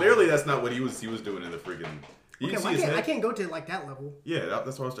 Clearly, that's not what he was doing in the freaking. Okay, well, I can't go to like that level. Yeah,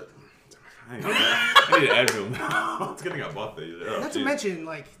 that's what I was. I need an Advil now. It's getting I bought these. Not to mention,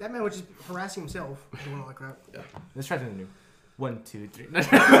 like, that man was just harassing himself doing all that crap. Yeah. Let's try something new. 1, 2, 3.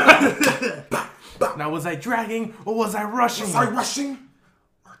 Now, was I dragging or was I rushing? Was I rushing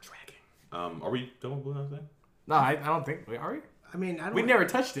or dragging? Are we done with Boondock Saints? No, I don't think. Wait, are we? I mean, I don't. We never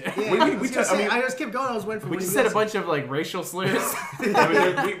touched it. Yeah, I just kept going. I was waiting for. We just said a bunch of like racial slurs.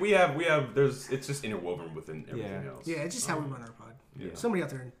 I mean, we have. It's just interwoven within everything else. Yeah, it's just how we run our pod. Yeah. Somebody out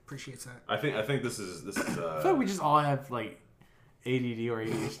there appreciates that. I think this is. I feel like we just all have like ADD or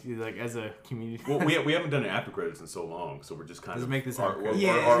ADHD like as a community. Well, we haven't done after credits in so long, so we're just kind Let's of make this our we're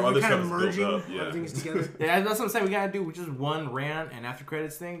other kind stuff of is merging built up. Yeah. everything's together. Yeah, that's what I'm saying. We gotta do just one rant and after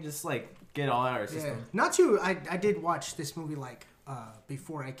credits thing. Just like get it all out of our system. Yeah, not too. I did watch this movie like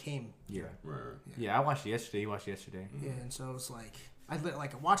before I came. Yeah. Right. Yeah, I watched it yesterday. You watched it yesterday. Yeah, and so it was like I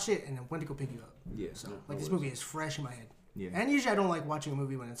watched it and then went to go pick you up. Yeah. So like this movie is fresh in my head. Yeah. And usually I don't like watching a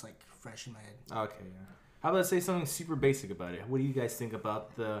movie when it's like fresh in my head. Okay, yeah. How about say something super basic about it? What do you guys think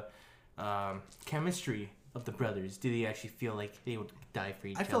about the chemistry of the brothers? Do they actually feel like they would die for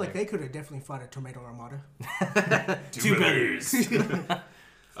each other? I feel like they could have definitely fought a tomato armada. Two brothers.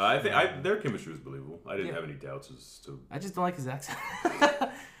 I think their chemistry was believable. I didn't have any doubts as to. I just don't like his accent.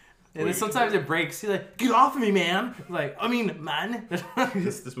 And then sometimes it breaks. He's like, "Get off of me, man!" Like, I mean, man.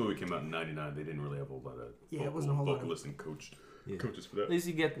 This movie came out in '99. They didn't really have a whole lot of it wasn't a whole lot of vocalists and coaches for At that. least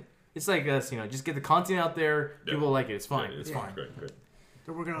you get. It's like us, just get the content out there. Yeah. People like it. It's fine. Yeah, it's Yeah. fine. Great.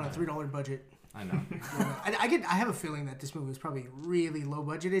 They're working on a $3 budget. I know. I have a feeling that this movie was probably really low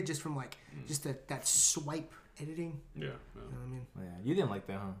budgeted just from like just that swipe editing. Yeah. You know what I mean? Yeah, you didn't like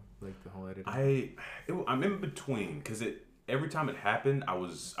that, huh? Like the whole edit. I'm in between because every time it happened, I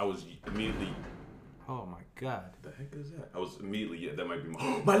was immediately. Oh my god. The heck is that? I was immediately that might be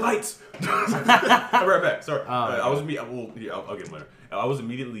my lights. I'll be right back. Sorry. I'll get them later. I was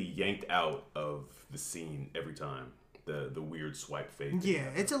immediately yanked out of the scene every time. The weird swipe fade. Yeah,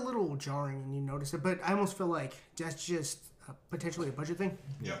 it's a little jarring and you notice it, but I almost feel like that's just potentially a budget thing.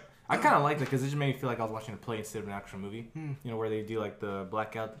 Yeah. I kind of liked it because it just made me feel like I was watching a play instead of an actual movie. Where they do like the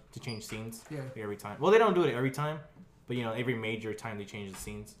blackout to change scenes. Yeah. Like, every time. Well, they don't do it every time, but every major time they change the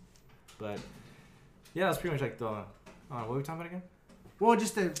scenes. But yeah, that's pretty much like the. What were we talking about again? Well,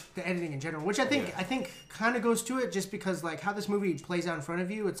 just the editing in general, which I think kind of goes to it, just because like how this movie plays out in front of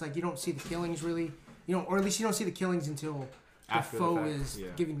you, it's like you don't see the killings really, or at least you don't see the killings until After the foe the fact, is yeah.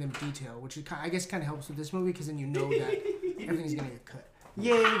 giving them detail, which I guess kind of helps with this movie because then you know that everything's gonna get cut.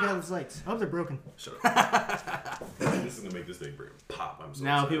 Yeah, you got those lights. I hope they're broken. Shut up. This is gonna make this thing pop. I'm so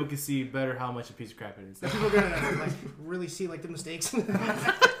Now excited. people can see better how much a piece of crap it is. Now people are gonna like really see like the mistakes.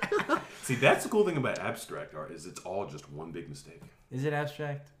 See, that's the cool thing about abstract art is it's all just one big mistake. Is it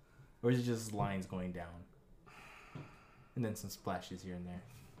abstract, or is it just lines going down, and then some splashes here and there?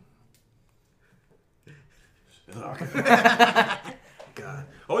 God, I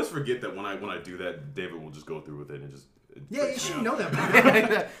always forget that when I do that, David will just go through with it and just. Yeah, you should know that.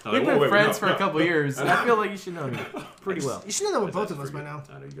 Bro. We've been friends for a couple years, and I feel like you should know me pretty well. You should know that with both of us by now.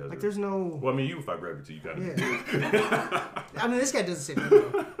 I know you guys. Like, there's no. Well, I mean, if I grab it to you, kind of. Yeah. I mean, this guy doesn't say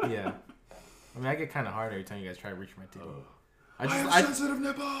nothing. Yeah. I mean, I get kind of hard every time you guys try to reach my table. I have sensitive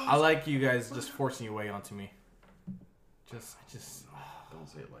nipples. I like you guys just forcing your way onto me. I just. Don't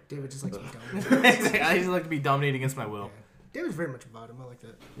say it like David just likes to be dominated. I just like to be dominated against my will. Yeah. David's very much a bottom. I like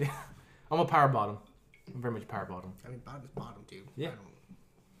that. Yeah. I'm a power bottom. I'm very much a power bottom. I mean, bottom's bottom, dude. Yeah.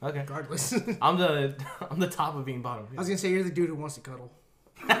 I don't, Okay. regardless. I'm the top of being bottom. I was gonna say you're the dude who wants to cuddle.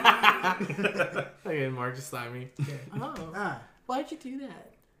 Okay, Mark just slapped me. Yeah. Oh. Why'd you do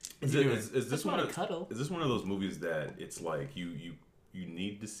that? Is this one? Cuddle. Is this one of those movies that it's like you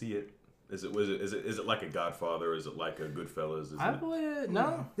need to see it? Is it like a Godfather? Is it like a Goodfellas?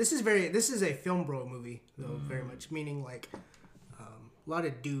 No. This is a film bro movie though, very much. Meaning like a lot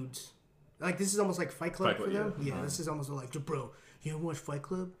of dudes. Like this is almost like Fight Club for them. Yeah, this is almost like, bro, you ever watch Fight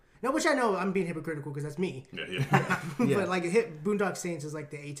Club? No, which I know I'm being hypocritical because that's me. Yeah. But like Boondock Saints is like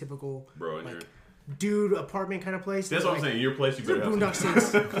the atypical Bro, and like, dude apartment kind of place. that's what I'm saying. Your place, you Is that better have Boondock some-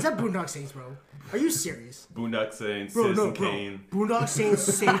 Saints? Is that Boondock Saints, bro? Are you serious? Boondock Saints, Bro, Citizen no, bro. Kane. Boondock Saints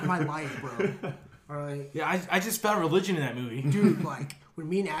saved my life, bro. Alright. Yeah, I just found religion in that movie. Dude, like, when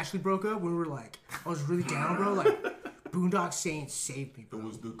me and Ashley broke up, when we were like, I was really down, bro, like, Boondock Saints saved me, bro. It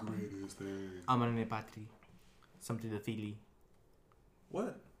was the greatest thing. Amane patri, something to fili.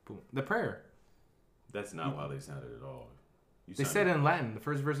 What? The prayer. That's not how they sounded at all. They said it in Latin. The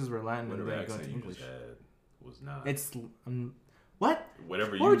first verses were Latin, and whatever then you go accent into you English. just had was not. It's what?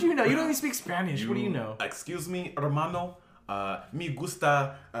 Whatever. What would you know? You don't even speak Spanish. What do you know? Excuse me, hermano. Me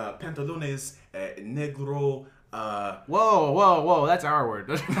gusta pantalones negro Whoa, that's our word.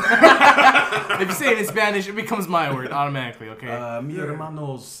 If you say it in Spanish, it becomes my word automatically, okay? Mi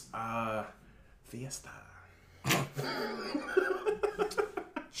hermanos, fiesta.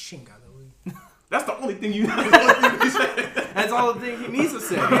 Chingado. That's the only thing you know. That's all the thing he needs to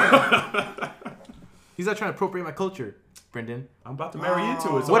say. He's not trying to appropriate my culture, Brendan. I'm about to marry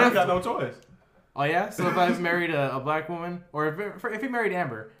into it, so What I if- got no choice. Oh yeah? So if I was married a black woman, or if he married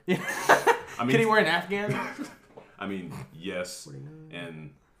Amber, I mean, can he wear an Afghan? I mean, yes,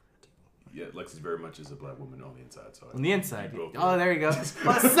 and yeah, Lexi very much is a black woman on the inside. So On the inside. Go for Oh, it. there you go.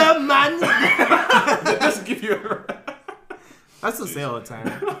 What's up, man? Just give you a... I still say all the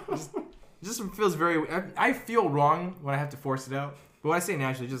time. Just feels very. I feel wrong when I have to force it out. But when I say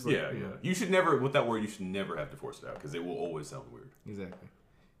naturally, just like Yeah. You should never, with that word, you should never have to force it out because it will always sound weird. Exactly.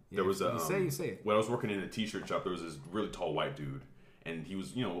 Yeah, There was a. you say it. When I was working in a t-shirt shop, there was this really tall white dude, and he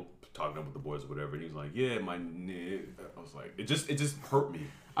was, talking up with the boys or whatever, and he was like, "Yeah, my nigga." I was like, it just hurt me.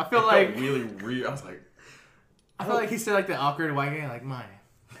 I feel It like felt really real. I was like, I feel like he said like the awkward white guy, like my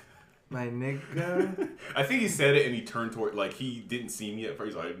nigga. I think he said it and he turned toward, like, he didn't see me at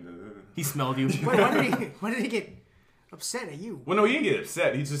first. He's like, He smelled you. Wait, why did he get upset at you? well, no, he didn't get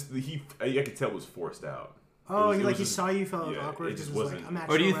upset. He just, I could tell it was forced out. Oh, It was he just- saw you, felt yeah, awkward. it just 'cause it was wasn't- like, I'm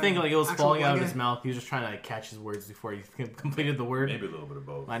Or do you actually think like it was actual falling out of white his guy. mouth? He was just trying to like, catch his words before he completed the word. Maybe a little bit of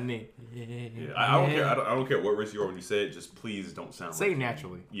both. My nigga. Yeah, I don't care. I don't care what race you are when you say it. Just please don't sound. Say like it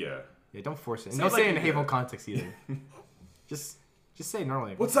naturally. Yeah. Yeah, don't force it. And Say don't it say like it in a you hateful got it. context either. just say it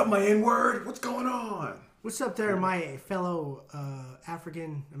normally. What's up, my N word? What's going on? What's up there, my fellow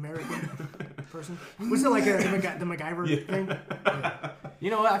African American person? What's it like the MacGyver thing? Yeah. You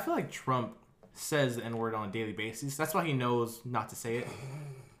know what? I feel like Trump says the N-word on a daily basis. That's why he knows not to say it.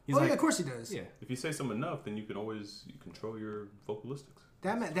 He's Yeah, of course he does. Yeah. If you say something enough, then you can always control your vocalistics.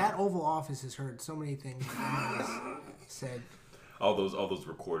 That Oval Office has heard so many things that he's said. All those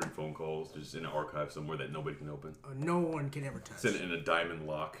recorded phone calls just in an archive somewhere that nobody can open. No one can ever touch. It's in a diamond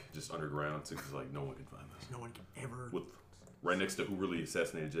lock, just underground, so it's like no one can find this. No one can ever. With right next to who really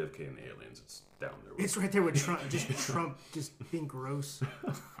assassinated JFK and the aliens, it's down there. It's right there with Trump. Trump just being gross.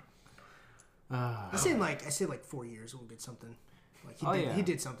 I say like 4 years we'll get something. Like he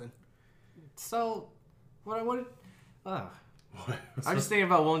did something. So, what? I'm just thinking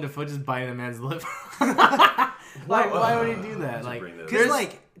about Willem Dafoe just biting a man's lip. Why would he do that? Like, Because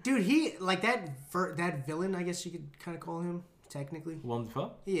dude, he like that villain. I guess you could kind of call him technically. Willem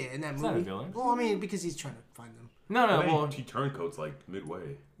Dafoe? Yeah, in that He's movie. not a villain. Well, I mean, because he's trying to find them. No. Well, Well, he turncoats like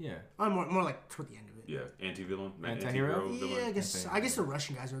midway. yeah. More like toward the end of it. Yeah, anti-villain, Anti-hero? villain. Yeah, I guess the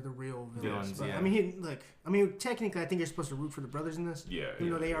Russian guys are the real villains. Villains, But, yeah. I mean, technically, I think you're supposed to root for the brothers in this. Yeah,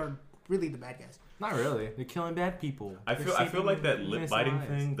 even though they are really the bad guys. Not really. They're killing bad people. I feel like that lip innocent biting lives.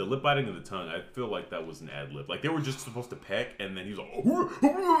 thing, the lip biting of the tongue. I feel like that was an ad lib. Like they were just supposed to peck, and then he was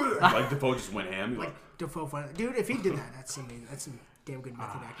like, like Defoe just went ham. He's like, Defoe, dude, if he did that, that's amazing. That's some damn good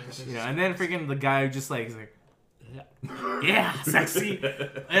method acting. You know, and then freaking the guy who just like is like, yeah, sexy.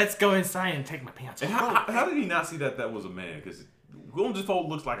 Let's go inside and take my pants and off. how did he not see that was a man? Because Willem Dafoe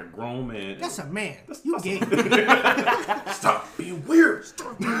looks like a grown man. That's a man. You gay. Stop being weird.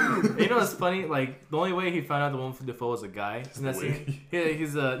 You know what's funny? Like the only way he found out the Willem Dafoe was a guy. And that's wig.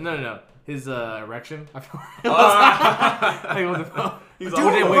 his no. His erection. I feel like it was like Willem Dafoe. He's Dude,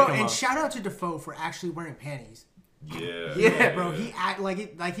 didn't bro, wake him and up. shout out to Defoe for actually wearing panties. Yeah. Yeah, bro. He act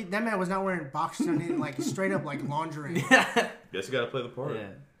like that man was not wearing boxers or anything, like straight up like lingerie. Guess you gotta play the part. Yeah.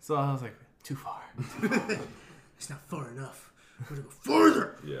 So I was like, too far. It's not far enough. We're gonna go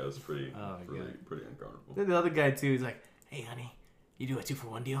further. Yeah, it was pretty God. pretty uncomfortable. Then the other guy too, he's like, hey honey, you do a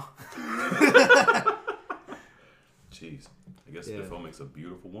 2-for-1 deal? Jeez. I guess Yeah. Defoe makes a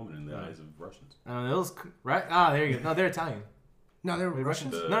beautiful woman in the eyes of Russians. I don't know, it was right. Ah, there you go. No, they're Italian. No, they're Wait,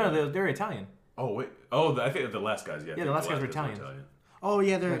 Russians. No, they're Italian. Oh wait. Oh, I think the last guys. Yeah. I Yeah, think the last guys were were Italian. Oh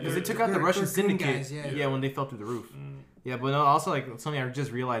yeah, they're Because Yeah, they took out the they're- Russian they're goon syndicate. guys, yeah, when they fell through the roof. Yeah, but no, also like something I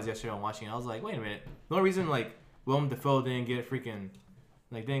just realized yesterday when watching it. I was like, wait a minute. The only reason like Willem Dafoe didn't get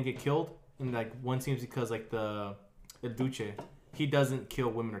killed in like one scene is because like the Duce, he doesn't kill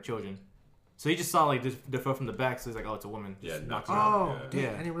women or children. So he just saw like Defoe from the back, so he's like, oh, it's a woman. Yeah, Just knocks knocks her her out. Oh, Yeah. damn,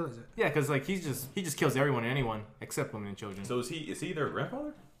 Yeah. I didn't realize it. Yeah, because like he just kills everyone and anyone except women and children. So is he their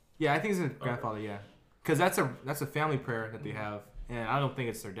grandfather? Yeah, I think it's his grandfather. Yeah, because that's a family prayer that they have, and I don't think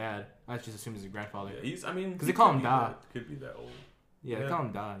it's their dad. I just assume it's his grandfather. Yeah, he's. I mean, 'Cause he they call could him be Da. that- Could be that old. Yeah, they Yeah. call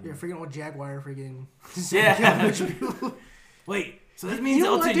him Da. You're a freaking old Jaguar, freaking. Yeah. Killing a bunch of people. Wait, so that means You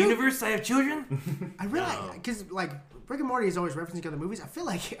know what, alternate dude? universe I have children? I realize because like Rick and Morty is always referencing other movies. I feel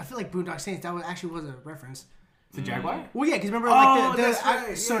like Boondock Saints actually was a reference. To Jaguar? Well, yeah, because remember Oh, like that's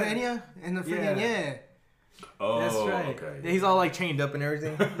right, Soda yeah. Enya and the freaking Yeah. Oh, That's right. okay. Yeah, he's all like chained up and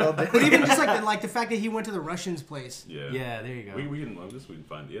everything. But even just like the fact that he went to the Russians' place. Yeah. Yeah, there you go. We can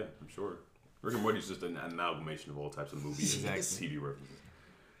find. Yeah, I'm sure. Rick and Morty's just an amalgamation of all types of movies and Exactly. TV references.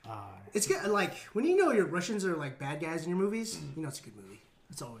 It's good. Like when you know your Russians are like bad guys in your movies, you know it's a good movie.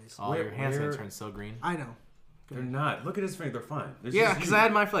 It's always. Oh, your hand's gonna turn so green. I know. They're not. Look at his face. They're fine. They're Yeah, just because you. I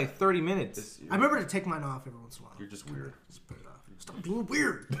had mine for like 30 minutes. I remember to take mine off every once in a while. You're just weird. Just put it off. Stop being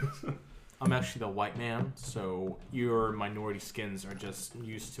weird. I'm actually the white man, so your minority skins are just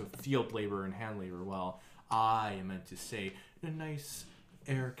used to field labor and hand labor, while I am meant to say in a nice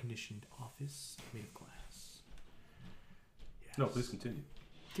air-conditioned office made of glass. Yes. No, please continue.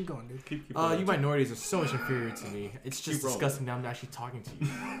 Keep going, dude. Keep You minorities are so much inferior to me. It's just Keep rolling. disgusting that I'm actually talking to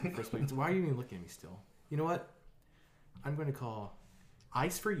you in the first place. Why are you even looking at me still? You know what? I'm going to call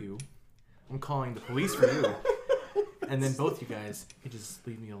ICE for you. I'm calling the police for you. And then both you guys can just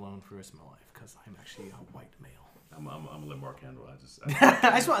leave me alone for the rest of my life because I'm actually a white male. I'm gonna let Mark handle it.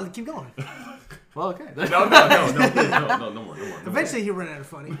 I just want to keep going. Well, okay. No more. Eventually, he'll run out of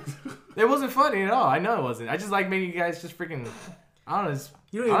funny. It wasn't funny at all. I know it wasn't. I just like making you guys just freaking. I don't know.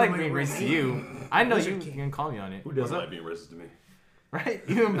 You don't I even like know being my real racist to name. you. I know Lizard you King. can call me on it. Who doesn't like being racist to me? Right?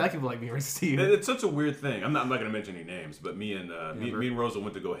 Even black people like being racist to you. It's such a weird thing. I'm not gonna mention any names, but me and Rosa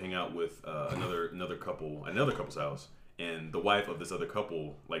went to go hang out with another couple's house, and the wife of this other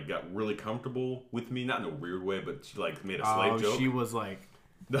couple like got really comfortable with me, not in a weird way, but she like made a slave joke. She was like,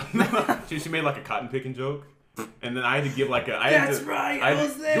 she made like a cotton picking joke, and then I had to give like a. right. I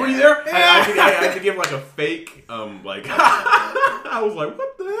was there. Were you there? I had to give like a fake like. I was like,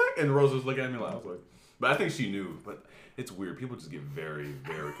 what the heck? And Rosa was looking at me like I was like, but I think she knew, but. It's weird. People just get very,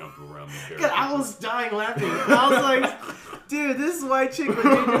 very comfortable around me. I was dying laughing. I was like, dude, this white chick was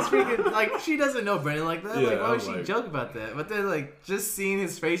just freaking, like, she doesn't know Brennan like that. Yeah, like, why would she like, joke about that? But then, like, just seeing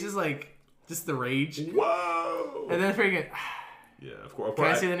his face is like, just the rage. Whoa! And then freaking, Yeah, of course. can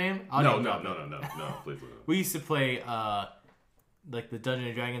I say the name? No, name no, drop no, it. no, no, no, please. We used to play, like, the Dungeons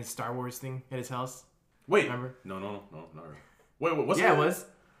and Dragons Star Wars thing at his house. Wait. Remember? No, not really. Wait, what's Yeah, that? it was.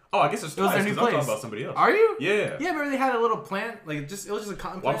 Oh, I guess it's It was their twice, new 'cause I'm place. talking about somebody else. Are you? Yeah. Yeah, remember they had a little plant? Like, it was just a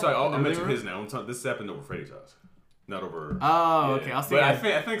cotton Well, I'm plant. sorry. in I'll the mention living his room? name. This happened over Freddie's house. Not over... Oh, okay. I'll say But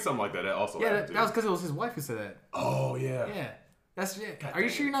that. I think something like that also Yeah, happened, that was too. because it was his wife who said that. Oh, yeah. Yeah. That's it. Are you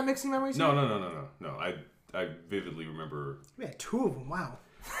sure you're not mixing memories? No. here? I vividly remember... We had two of them. Wow.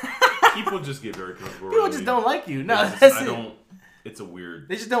 People just get very comfortable. People around just me. don't like you. No, It's just- that's I it. don't... It's a weird...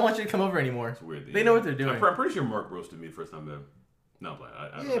 They just don't want you to come over anymore. It's a weird thing. They know what they're doing. I'm pretty sure Mark roasted me the first time ever. No, but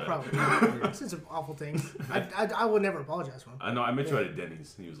Yeah, probably. It's an awful thing. I would never apologize for him. I know. I met you at a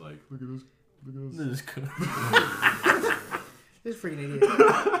Denny's, and he was like, "Look at this, look at this." This is good. This freaking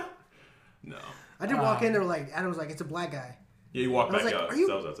idiot. No. I did walk in there like Adam was like, it's a black guy. Yeah, you walk I was back like, out. are you-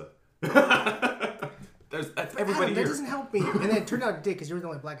 So I was outside. That's everybody Adam, that here. doesn't help me. And then it turned out it did because you were the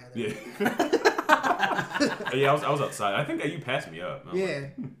only black guy there. Yeah. Yeah, I was outside. I think you passed me up. I was Yeah.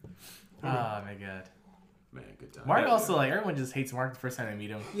 like, Oh my god. man, good time. Mark Yeah, also like everyone just hates Mark the first time they meet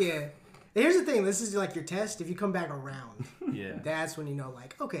him. Yeah. Here's the thing. This is like your test. If you come back around, Yeah. that's when you know,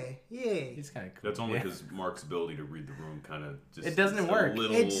 like, okay, yay. He's kind of cool. That's only Yeah. because Mark's ability to read the room kind of just It doesn't is a work.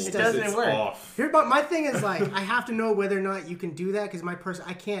 little- It just doesn't it's work. Off. Here, but my thing is like, I have to know whether or not you can do that because my person,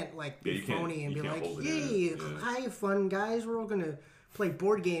 I can't like be Yeah, you can't- phony and you be can't like, hold it yay, in. Yeah. hi, fun guys. We're all gonna play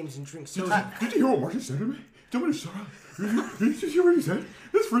board games and drink soda. Did you hear what Mark said to me? Do you want me to shut up? Did you hear what he said?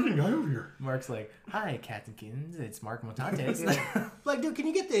 This freaking guy over here. Mark's like, hi, cats and kittens. It's Mark Montantes. Like, dude, can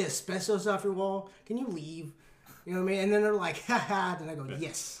you get the asbestos off your wall? Can you leave? You know what I mean? And then they're like, haha. Then I go,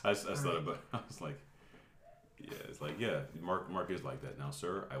 yes. I thought about. I was like, yeah, it's like, yeah. Mark is like that now,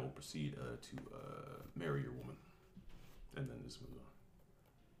 sir. I will proceed to marry your woman, and then this moves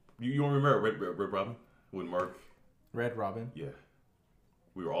on. You want to remember Red Robin when Mark? Red Robin. Yeah,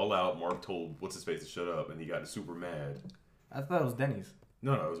 we were all out. Mark told what's his face to shut up, and he got super mad. I thought it was Denny's.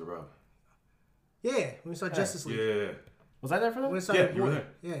 No, it was a Robin. Yeah, when we saw Justice League. Yeah. Was I there for that? When we saw Yeah, the you were boy. there.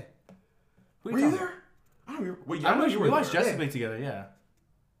 Yeah. Who Were you talking there? I don't remember. Wait, about? I know you we were watched there. Justice Yeah. League together, yeah.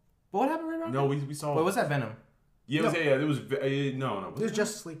 But what happened to Red Robin? No, we saw. Wait, was that Venom? Yeah, it was. No. It was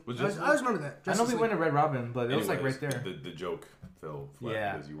Justice League. Was I Justice always remember that. I know Justice we went to Red Robin, but it was like Anyways, right there. The joke fell flat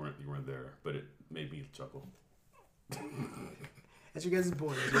Yeah. because you weren't there, but it made me chuckle. That's your guys'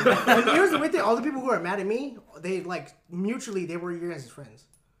 boys. And here's the weird thing: all the people who are mad at me, they like mutually they were your guys' friends.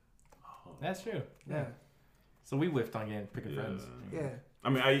 That's true. Yeah. So we whiffed on getting picking friends. Yeah. I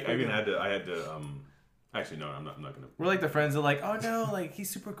mean, I even had to. Actually, no, I'm not gonna. We're like the friends that are like, oh no, like he's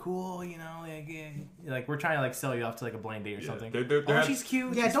super cool, you know, like yeah. Like we're trying to like sell you off to like a blind date or something. There She's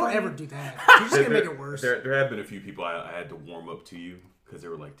cute. Yeah, she's don't funny. ever do that. You're just gonna make it worse. There have been a few people I had to warm up to you because they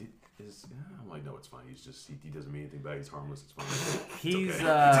were like, did I'm like, no, it's fine. He doesn't mean anything bad. He's harmless. It's fine. He's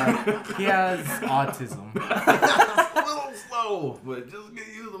okay. he has autism. A little slow, but just get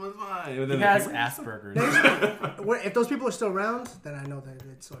used to him. It's fine. And then He has Asperger's. If those people are still around, then I know that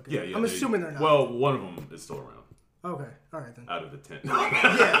it's okay. Yeah. I'm assuming they're not. Well, one of them is still around. Okay. All right then. Out of the 10. Yeah.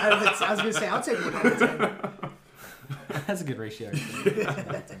 I was gonna say I'll take 1 out of 10. That's a good ratio.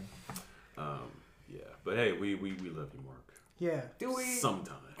 Yeah, but hey, we love you, Mark. Yeah. Do we?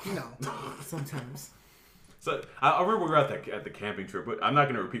 Sometimes. No. Sometimes. So I remember we were at the camping trip, but I'm not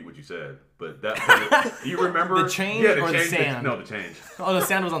going to repeat what you said. But that you remember The change or the sand? No, the change. Oh, the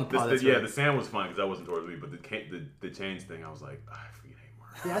sand was on the pod. Yeah, the sand was fine because that wasn't towards me. But the change thing, I was like, I freaking hate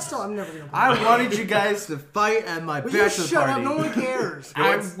Mark. Yeah, I'm never gonna. I wanted you guys to fight at my Will you bachelor shut party. up? No one cares.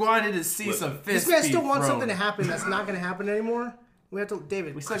 I wanted to see Listen, some fist. This man still beef wants thrown. something to happen that's not gonna happen anymore. We have to,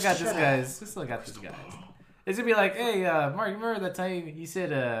 David. We still got this, shut up. guys. We still got this, guys. It's gonna be like, hey, Mark, remember that time you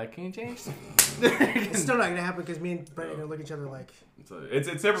said, can you change? It's still not gonna happen because me and Brent are gonna look at each other like.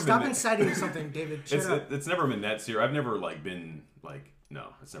 It's never Stop been. inciting something, David. Shut up. It's never been that serious. I've never been no,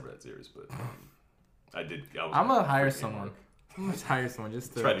 it's never that serious. But I was I'm gonna like, hire freaking someone. Mark. I'm gonna hire someone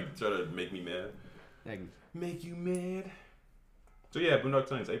just to Try to make me mad. Make you mad. So yeah, Boondock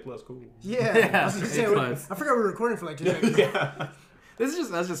Saints, A+, cool. Yeah. I was gonna say, A+. I forgot we were recording for like 2 seconds. Yeah. This is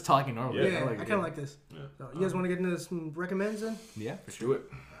just us just talking normally. Yeah, like I it. kind of like this. Yeah. So, you guys want to get into some recommends then? Yeah, for Let's sure. do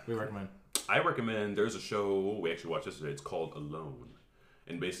it. We recommend. I recommend. There's a show we actually watched yesterday. It's called Alone,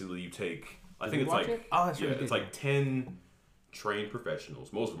 and basically you take. I think it's like Oh, that's really it's good. like 10 trained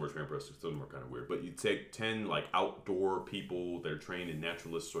professionals. Most of them are trained professionals. Some of them are kind of weird, but you take 10 like outdoor people that are trained in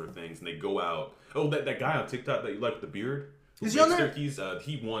naturalist sort of things, and they go out. Oh, that guy on TikTok that you like with the beard. Is he on there?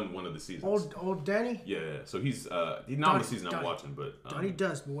 He won one of the seasons. Old Danny? Yeah, so he's not on Donnie- the season I'm Donnie. watching, but Donnie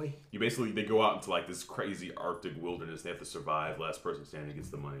does, boy. they go out into like this crazy Arctic wilderness. They have to survive. Last person standing gets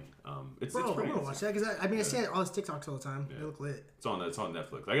the money. It's Bro, I pretty want to watch that because I see all his TikToks all the time. Yeah. They look lit. It's on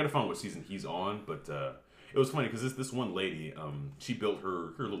Netflix. I gotta find what season he's on, but it was funny because this one lady, she built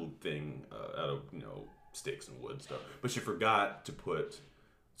her little thing out of sticks and wood stuff, but she forgot to put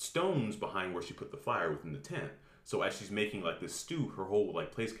stones behind where she put the fire within the tent. So as she's making like this stew, her whole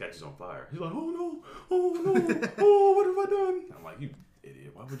like place catches on fire. She's like, oh no, oh what have I done? I'm like, you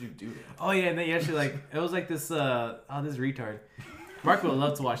idiot, why would you do that? Oh yeah, and then you actually it was like this. This retard. Mark would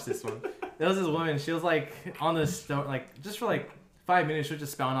love to watch this one. There was this woman. She was like on the stove, like just for like 5 minutes. She was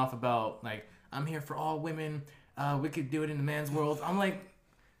just spouting off about like I'm here for all women. We could do it in the man's world. I'm like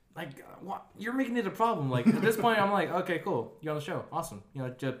what? You're making it a problem. Like at this point, I'm like, okay, cool. You're on the show. Awesome.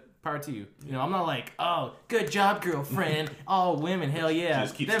 Just power to you. I'm not like, oh, good job, girlfriend. All women, hell yeah. She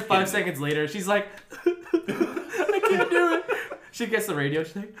just keeps Then 5 hitting seconds later, she's like, I can't do it. She gets the radio.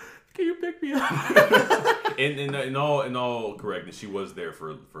 She's like, can you pick me up? In all correctness, she was there for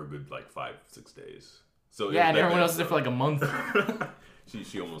a good like 5-6 days. So Yeah, and everyone else is there for like a month.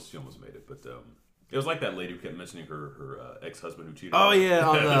 she almost made it, but it was like that lady who kept mentioning her ex-husband who cheated. Oh yeah,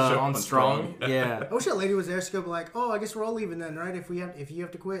 on the show, on Strong. Yeah. I wish that lady was there. She could be like, "Oh, I guess we're all leaving then, right? If you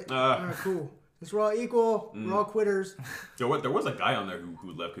have to quit, all right, cool. Since we're all equal, we're all quitters." There was a guy on there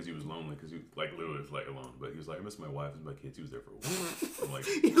who left because he was lonely, because he like literally was like alone. But he was like, I miss my wife and my kids. He was there for a week. I'm like,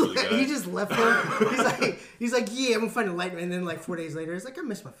 really, guy? He just left them. He's like, yeah, I'm gonna find a light. And then like 4 days later, he's like, I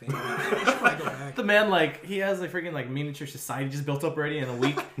miss my family. I should probably go back. The man he has like freaking like miniature society just built up already in a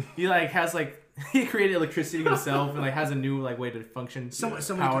week. He has he created electricity himself and has a new way to function. Somebody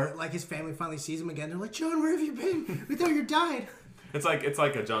power. his family finally sees him again. They're like, John, where have you been? We thought you died. It's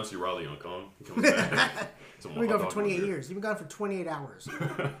like a John C. Reilly on Kong. He comes back. You've been gone for 28 years. You've been gone for 28 hours.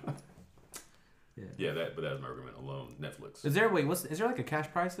 Yeah, that was my argument alone. Netflix. Is there is there like a cash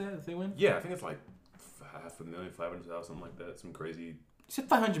prize there if they win? Yeah, I think it's like $500,000, 500,000, something like that. Some crazy. You said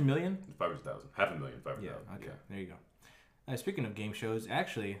 500 million? 500,000, $500,000, 500,000. Yeah. Okay. There you go. Speaking of game shows,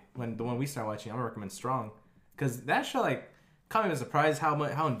 actually, the one we started watching, I'm gonna recommend Strong, because that show caught me by surprise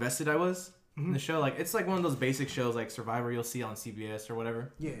how invested I was in the show. It's like one of those basic shows like Survivor you'll see on CBS or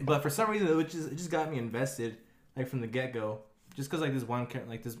whatever. Yeah. But for some reason, it just got me invested from the get go. Just because this one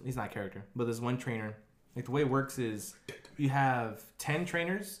he's not a character, but this one trainer. The way it works is you have 10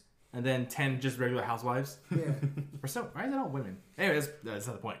 trainers and then 10 just regular housewives. Yeah. Why is it all women? Anyway, that's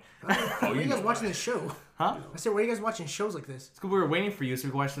not the point. Why are you guys watching this show? Huh? I said, why are you guys watching shows like this? It's because we were waiting for you so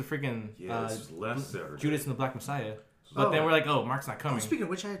we could watch the freaking This is last Saturday. Judas and the Black Messiah. But then we're like, oh, Mark's not coming. Speaking of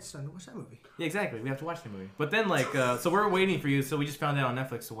which, I had started to watch that movie. Yeah, exactly. We have to watch the movie. But then so we're waiting for you, so we just found it on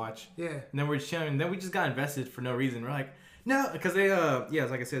Netflix to watch. Yeah. And then we're chilling. And then we just got invested for no reason. We're like, no, because they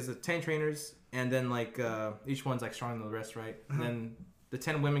like I said, it's 10 trainers, and then each one's stronger than the rest, right? And then the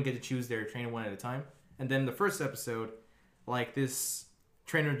 10 women get to choose their trainer one at a time. And then the first episode, this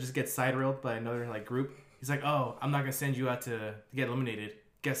trainer just gets side railed by another like group. He's like, "Oh, I'm not gonna send you out to get eliminated.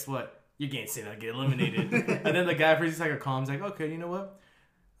 Guess what? You can't sent out to get eliminated." And then the guy freezes like a calm. He's like, "Okay, you know what?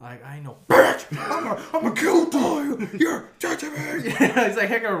 Like, I know, bitch. I'm a kill you. You're judging me." Yeah, he's like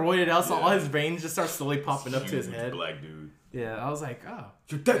heck roided out, so all his veins just start slowly popping up to his head. Black dude. Yeah, I was like, "Oh,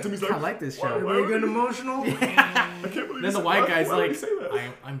 You're dead to me." I like this show." Are you getting emotional? I can't believe Then the white guy's like,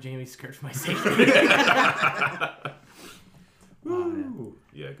 I'm Jamie Skirt for my safety.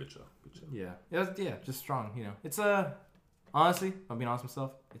 Yeah, good show. Good show. Yeah, just strong. You know, it's honestly, if I'm being honest with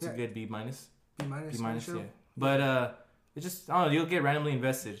myself, it's a good B minus. B minus. Yeah. But it just I don't know. You'll get randomly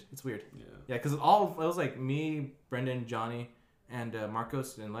invested. It's weird. Yeah, because it was like me, Brendan, Johnny, and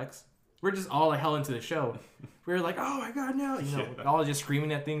Marcos and Lex. We're just all like hell into the show. We were like, "Oh my god, no!" You know, all just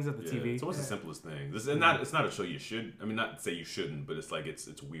screaming at things at the TV. So what's the simplest thing? It's not a show you should. I mean, not to say you shouldn't, but it's like it's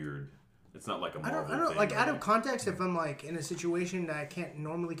weird. It's not like a Marvel I don't thing, like out of context. If I'm like in a situation that I can't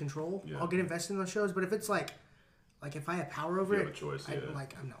normally control, I'll get invested in those shows. But if it's like if I have power over you it, have a choice. I'm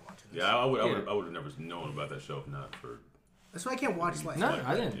not watching. This. Yeah, I would have never known about that show if not for. That's why I can't watch like. No,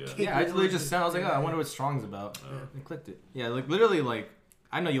 I didn't. Yeah. I literally just sound. I was like, "Oh, I wonder what Strong's about," and clicked it. Yeah, like literally, like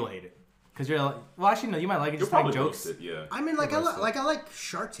I know you'll hate it because you're like, well, actually, no, you might like it. Just like jokes. Yeah. I mean, like I like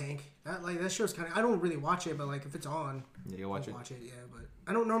Shark Tank. That show's kind of. I don't really watch it, but like if it's on, you'll watch it. Watch it, yeah. But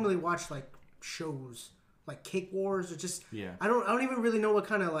I don't normally watch like shows like Cake Wars or just. Yeah. I don't even really know what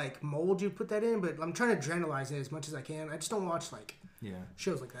kind of like mold you put that in, but I'm trying to generalize it as much as I can. I just don't watch like. Yeah.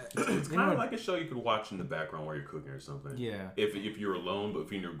 Shows like that. It's kind of like a show you could watch in the background while you're cooking or something. Yeah. If you're alone, but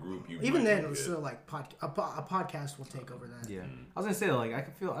if you're in a group, you even then it's still like a podcast will take over that. Yeah. I was gonna say like I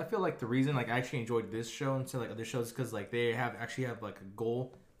feel like the reason like I actually enjoyed this show instead of like other shows because like they actually have like a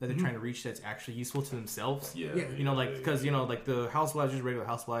goal that they're trying to reach that's actually useful to themselves. Yeah. You know, like because you know like the housewives are just regular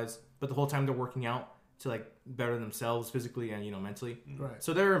housewives, but the whole time they're working out to like better themselves physically and mentally. Right.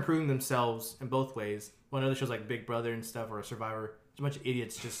 So they're improving themselves in both ways. One other shows like Big Brother and stuff or Survivor. A bunch of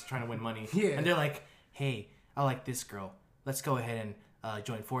idiots just trying to win money. Yeah. And they're like, "Hey, I like this girl. Let's go ahead and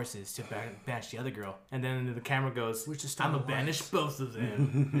join forces to banish the other girl." And then the camera goes, "I'm gonna banish both of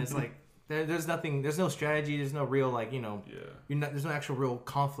them." And it's like there's nothing. There's no strategy. There's no real like there's no actual real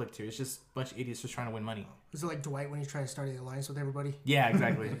conflict here. It's just a bunch of idiots just trying to win money. Is it like Dwight when he's trying to start an alliance with everybody? Yeah,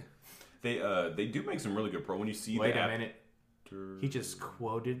 exactly. They do make some really good when you see. Wait a minute. He just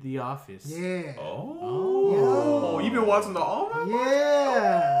quoted The Office. Yeah. Oh, you've been watching The Office?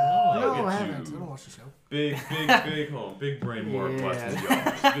 Yeah. No, I haven't. I don't watch the show. Big brain Mark watching The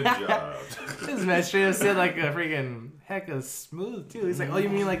Office. Good job. This man straight up said like a freaking hecka smooth too. He's like, "Oh, you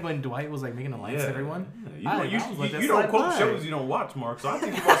mean like when Dwight was like making alliance to everyone?" Yeah. You don't quote shows you don't watch, Mark. So I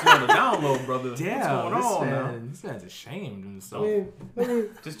think you're watching on the download, brother. Damn, what's going on, man? This man's ashamed of himself.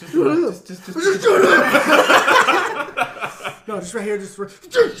 Just shut up. No, just right here, just shut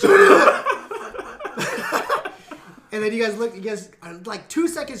up. And then you guys are like 2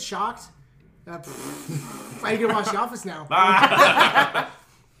 seconds shocked. Why are you gonna watch The Office now?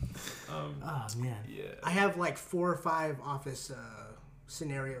 Oh man. Yeah. I have like 4 or 5 Office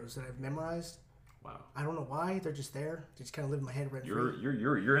scenarios that I've memorized. Wow. I don't know why. They're just there. They just kind of live in my head.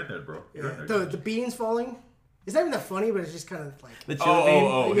 You're in there, bro. Yeah. The beans falling. It's not even that funny, but it's just kind of like the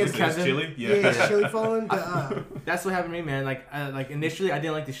chili bean. It's chili. Yeah, it's chili falling. That's what happened to me, man. Like initially, I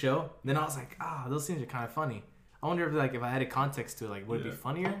didn't like the show. Then I was like, those scenes are kind of funny. I wonder if I added context to it, like, would it be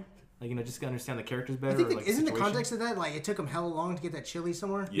funnier? Like, just to understand the characters better. I think isn't the context of that like it took him hella long to get that chili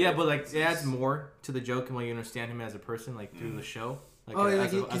somewhere? Yeah, but like it adds more to the joke and when you understand him as a person, like through the show. Like,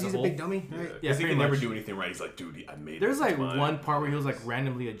 because he's a big dummy. Right? Yeah, he can never do anything right. He's like, dude, I made it. There's like one part where he was like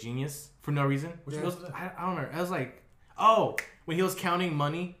randomly a genius for no reason. Which was, I don't know. I was like, when he was counting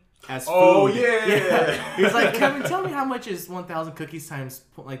money as food. Oh yeah. He was like, Kevin, tell me how much is 1,000 cookies times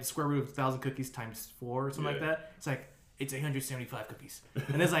like the square root of 1,000 cookies times 4 or something like that. It's like it's 875 cookies,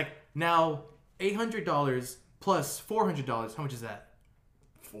 and it's like now $800 plus $400. How much is that?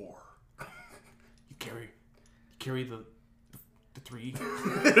 4. You carry the 3.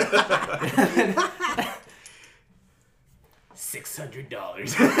 $600.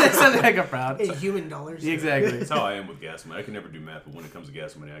 Something like a proud. In human dollars. Exactly. That's how I am with gas money. I can never do math, but when it comes to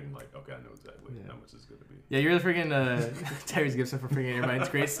gas money, I can like, okay, I know exactly how much it's gonna be. Yeah, you're the freaking Tyrese Gibson for freaking Everybody's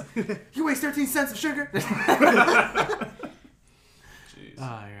Grace. You waste 13 cents of sugar. Jeez.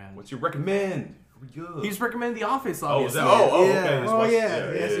 Oh, yeah. What's your recommend? He's recommending The Office, obviously. Okay.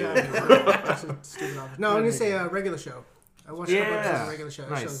 That's a stupid Office. No, I'm gonna say a regular show. I watched a couple episodes of regular show.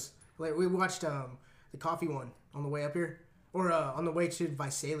 Nice. Shows. Like, we watched the coffee one on the way up here, or on the way to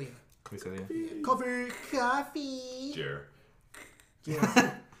Visalia. Coffee. Jer.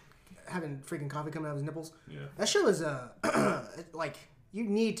 Yeah. Having freaking coffee coming out of his nipples. Yeah. That show is like you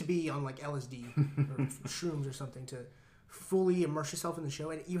need to be on like LSD or shrooms or something to fully immerse yourself in the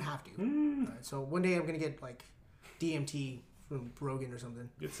show, and you have to. So one day I'm gonna get like DMT from Rogan or something.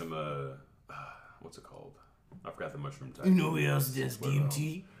 Get some what's it called? I forgot the mushroom type. You know who else does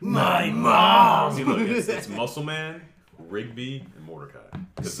DMT? My mom. See, look, it's Muscle Man, Rigby, and Mordecai.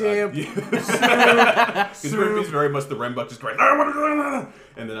 Simp. Because Rigby's very much the Rembuck, just going,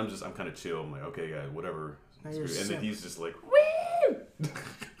 and then I'm kind of chill. I'm like, okay, guys, whatever. And then he's just like, woo!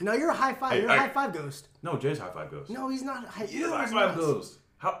 No, you're a high five. You're a high five ghost. No, Jay's high five ghost. No, he's not. He's high five ghost.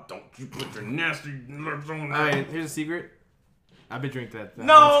 How don't you put your nasty lips on that? Alright, here's a secret. I've been drinking that.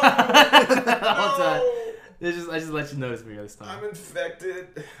 No! Whole time. I just let you know this for this time. I'm infected.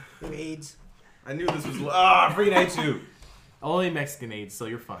 You have AIDS. I knew this was. I freaking hate you. Only Mexican AIDS, so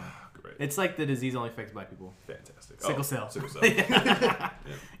you're fine. Great. It's like the disease only affects black people. Fantastic. Sickle cell. Sickle cell.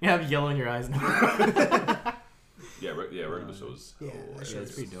 You have yellow in your eyes now. Yeah, regular shows. Yeah, that shit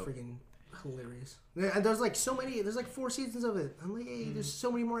it's is pretty dope. freaking hilarious. And there's like so many. There's like 4 seasons of it. I'm like, hey, there's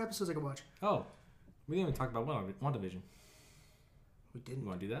so many more episodes I could watch. Oh, we didn't even talk about WandaVision. We didn't. You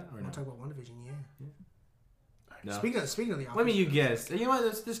want to do that or I no? want to talk about WandaVision, yeah. No. Speaking of the Office. What do you guess? You know what?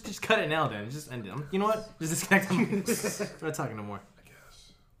 Let's just cut it now then. Just end it. You know what? Just disconnect them. We're not talking no more. I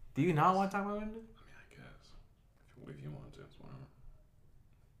guess. Do you not want to talk about WandaVision? I mean, I guess. If you want to, it's whatever.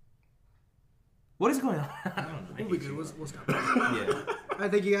 What is going on? I don't know. We'll be good. We'll stop. Yeah. All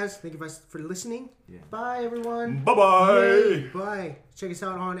right, thank you guys. Thank you guys for listening. Yeah. Bye, everyone. Bye-bye. Yay. Bye. Check us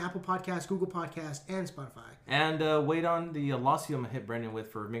out on Apple Podcasts, Google Podcasts, and Spotify. And wait on the lawsuit I'm going to hit Brendan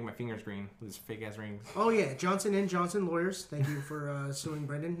with for making my fingers green with his fake ass rings. Oh, yeah. Johnson & Johnson lawyers. Thank you for suing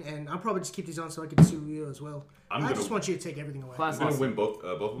Brendan. And I'll probably just keep these on so I can sue you as well. I just want you to take everything away. I'm going to win both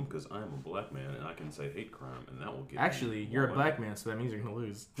of them because I'm a black man and I can say hate crime and that will get Actually, you're a black man, so that means you're going to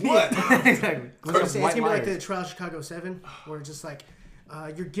lose. What? Exactly. I was gonna say, it's gonna be like the Trial Chicago 7, where it's just like,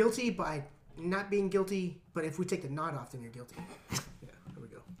 you're guilty by not being guilty, but if we take the not off, then you're guilty. Yeah, there we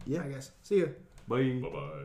go. Yeah, I guess. See ya. Bye. Bye-bye.